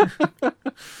 Yeah,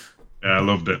 I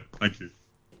loved it. Thank you.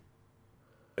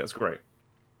 That's great.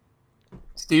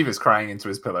 Steve is crying into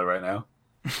his pillow right now.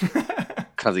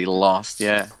 Because he lost,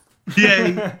 yeah.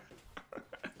 Yay!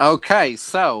 Okay,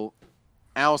 so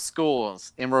our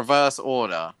scores in reverse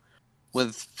order.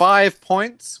 With 5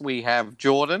 points, we have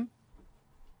Jordan.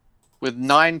 With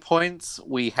 9 points,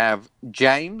 we have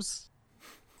James.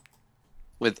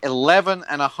 With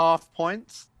 11.5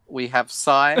 points, we have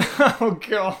Sai. Oh,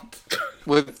 God.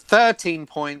 With 13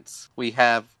 points, we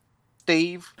have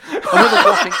Steve. And with a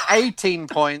whopping 18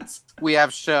 points, we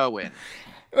have Sherwin.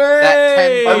 That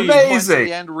 10 bonus points at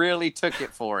the end really took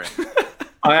it for him.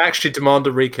 I actually demand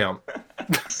a recount.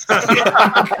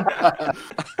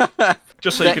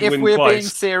 Just so you can if win we're being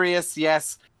twice. serious,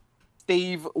 yes,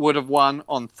 Steve would have won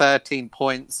on 13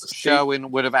 points.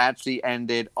 Sherwin would have actually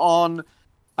ended on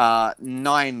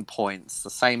 9 points, the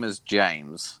same as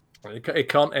James. It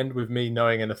can't end with me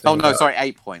knowing anything. Oh, no, sorry,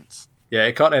 8 points. Yeah,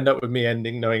 it can't end up with me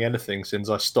knowing anything since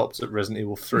I stopped at Resident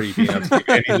Evil 3 being able to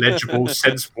give any legible,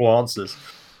 sensible answers.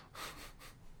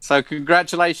 So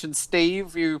congratulations,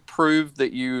 Steve. You proved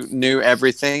that you knew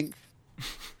everything.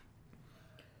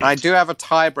 I do have a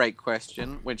tie-break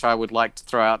question, which I would like to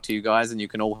throw out to you guys, and you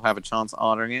can all have a chance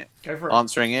answering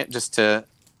it, just to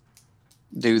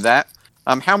do that.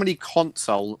 How many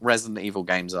console Resident Evil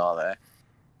games are there?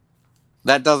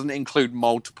 That doesn't include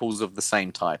multiples of the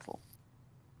same title.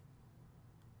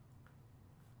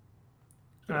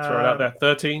 Throw it out there.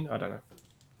 13? I don't know.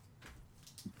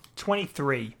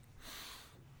 23.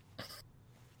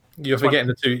 You're forgetting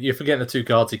the two. You're forgetting the two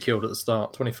guards he killed at the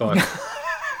start. 25.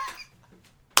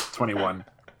 21.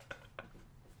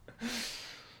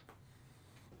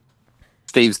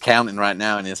 Steve's counting right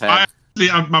now in his head.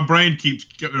 My brain keeps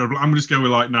going. I'm just going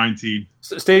with like 19.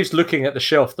 Steve's looking at the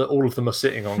shelf that all of them are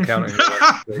sitting on, counting.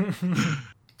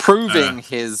 Proving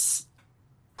his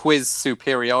quiz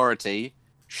superiority,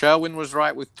 Sherwin was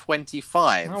right with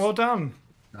 25. Oh, well done.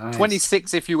 Nice.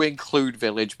 26 if you include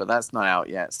Village, but that's not out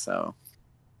yet, so...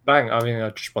 Bang, I mean, I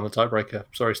just won the tiebreaker.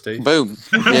 Sorry, Steve. Boom.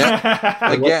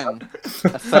 Yeah. Again,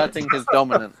 asserting his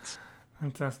dominance.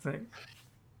 Fantastic.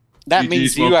 That GG's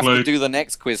means you well have to played. do the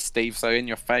next quiz, Steve, so in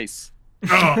your face.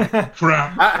 Oh,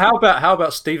 crap. How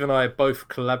about Steve and I both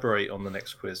collaborate on the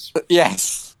next quiz?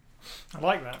 Yes. I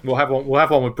like that. We'll have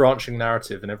one with branching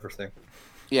narrative and everything.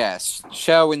 Yes.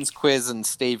 Sherwin's quiz and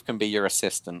Steve can be your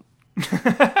assistant.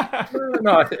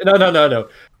 No.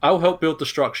 I'll help build the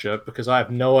structure because I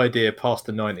have no idea past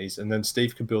the 90s, and then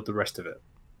Steve can build the rest of it.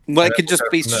 Well, it could just go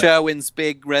be from there. Sherwin's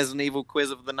big Resident Evil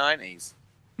quiz of the 90s.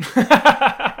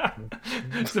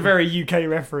 It's a very UK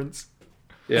reference.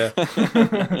 Yeah.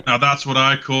 Now that's what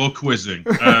I call quizzing.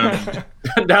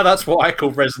 Now that's what I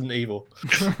call Resident Evil.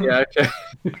 Yeah. Okay.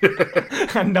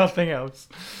 And nothing else.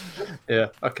 Yeah.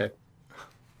 Okay.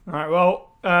 All right,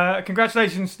 well,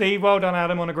 congratulations, Steve. Well done,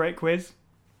 Adam, on a great quiz.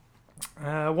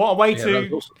 What a way Yeah,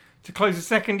 that was awesome. to close the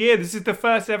second year. This is the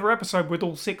first ever episode with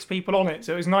all 6 people on it,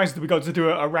 so it was nice that we got to do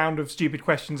a round of stupid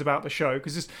questions about the show,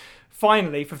 because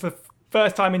finally, for the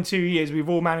first time in 2 years, we've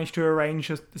all managed to arrange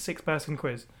the 6-person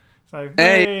quiz. So,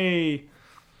 hey!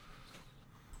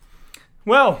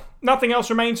 Well, nothing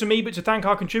else remains for me but to thank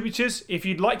our contributors. If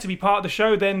you'd like to be part of the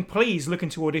show, then please look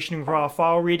into auditioning for our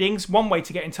file readings. One way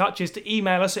to get in touch is to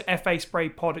email us at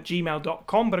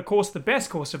faspraypod@gmail.com, but of course the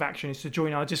best course of action is to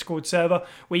join our Discord server,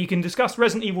 where you can discuss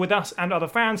Resident Evil with us and other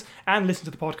fans, and listen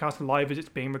to the podcast live as it's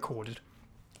being recorded.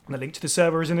 And the link to the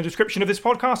server is in the description of this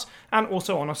podcast and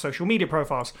also on our social media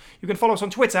profiles. You can follow us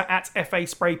on Twitter at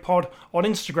FASprayPod, on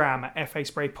Instagram at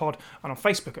FASprayPod, and on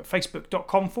Facebook at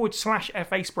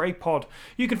facebook.com/FASprayPod.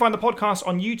 You can find the podcast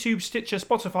on YouTube, Stitcher,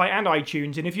 Spotify, and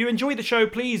iTunes. And if you enjoy the show,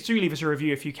 please do leave us a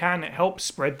review if you can. It helps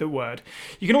spread the word.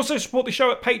 You can also support the show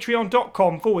at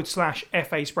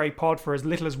patreon.com/FASprayPod for as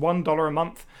little as $1 a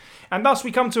month. And thus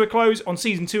we come to a close on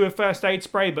Season 2 of First Aid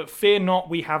Spray, but fear not,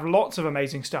 we have lots of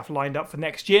amazing stuff lined up for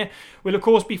next year. We'll of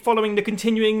course be following the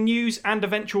continuing news and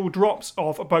eventual drops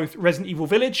of both Resident Evil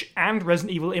Village and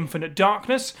Resident Evil Infinite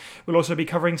Darkness. We'll also be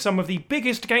covering some of the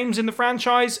biggest games in the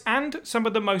franchise and some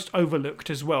of the most overlooked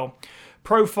as well.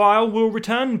 Profile will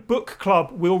return, Book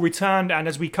Club will return, and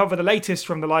as we cover the latest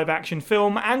from the live-action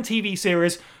film and TV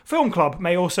series, Film Club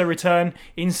may also return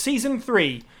in Season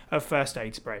 3 of First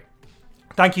Aid Spray.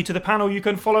 Thank you to the panel. You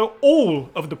can follow all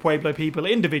of the Pueblo people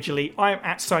individually. I am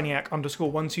at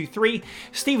Siniac_123.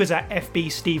 Steve is at FB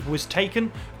Steve Was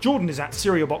Taken. Jordan is at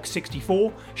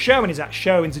SerialBox64. Sherwin is at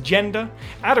Sherwin's Agenda.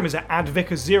 Adam is at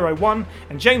AdVickers01.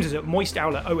 And James is at Moist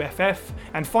Owl at OFF.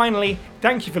 And finally,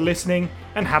 thank you for listening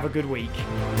and have a good week.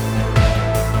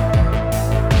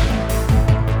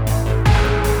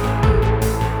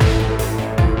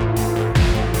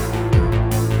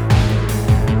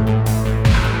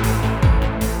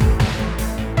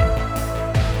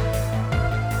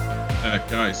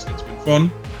 Guys, it's been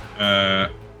fun. I'm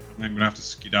going to have to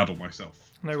skedaddle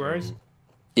myself. No worries.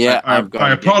 Yeah, I I've got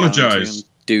to get apologise. going to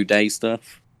do day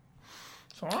stuff.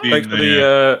 It's all right. Being Thanks for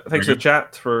the very to good.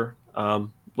 chat for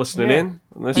listening Yeah. in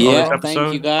on this Yeah, episode.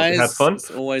 thank you guys. Had fun. It's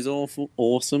always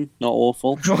awesome, not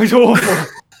awful. It's always awful.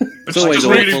 It's always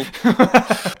Just reading-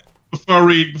 awful.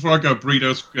 Before I go,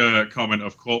 Burrito's comment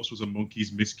of corpse was a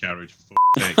monkey's miscarriage. For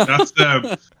fuck's sake. That's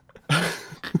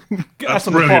That's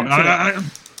on the brilliant. box, isn't it?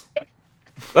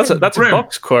 That's a Brim.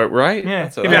 box quote, right? Yeah,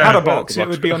 That's if it yeah, had a that's box, a it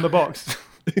would be on the box.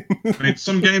 I mean,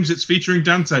 some games it's featuring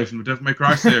Dante from the Devil May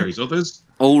Cry series. Others,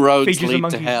 All roads Features a lead to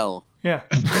monkey. hell. Yeah.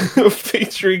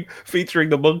 featuring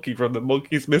the monkey from the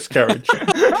monkey's miscarriage.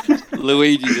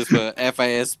 Luigi just put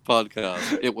FAS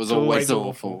podcast. It was always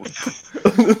Always awful.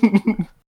 awful.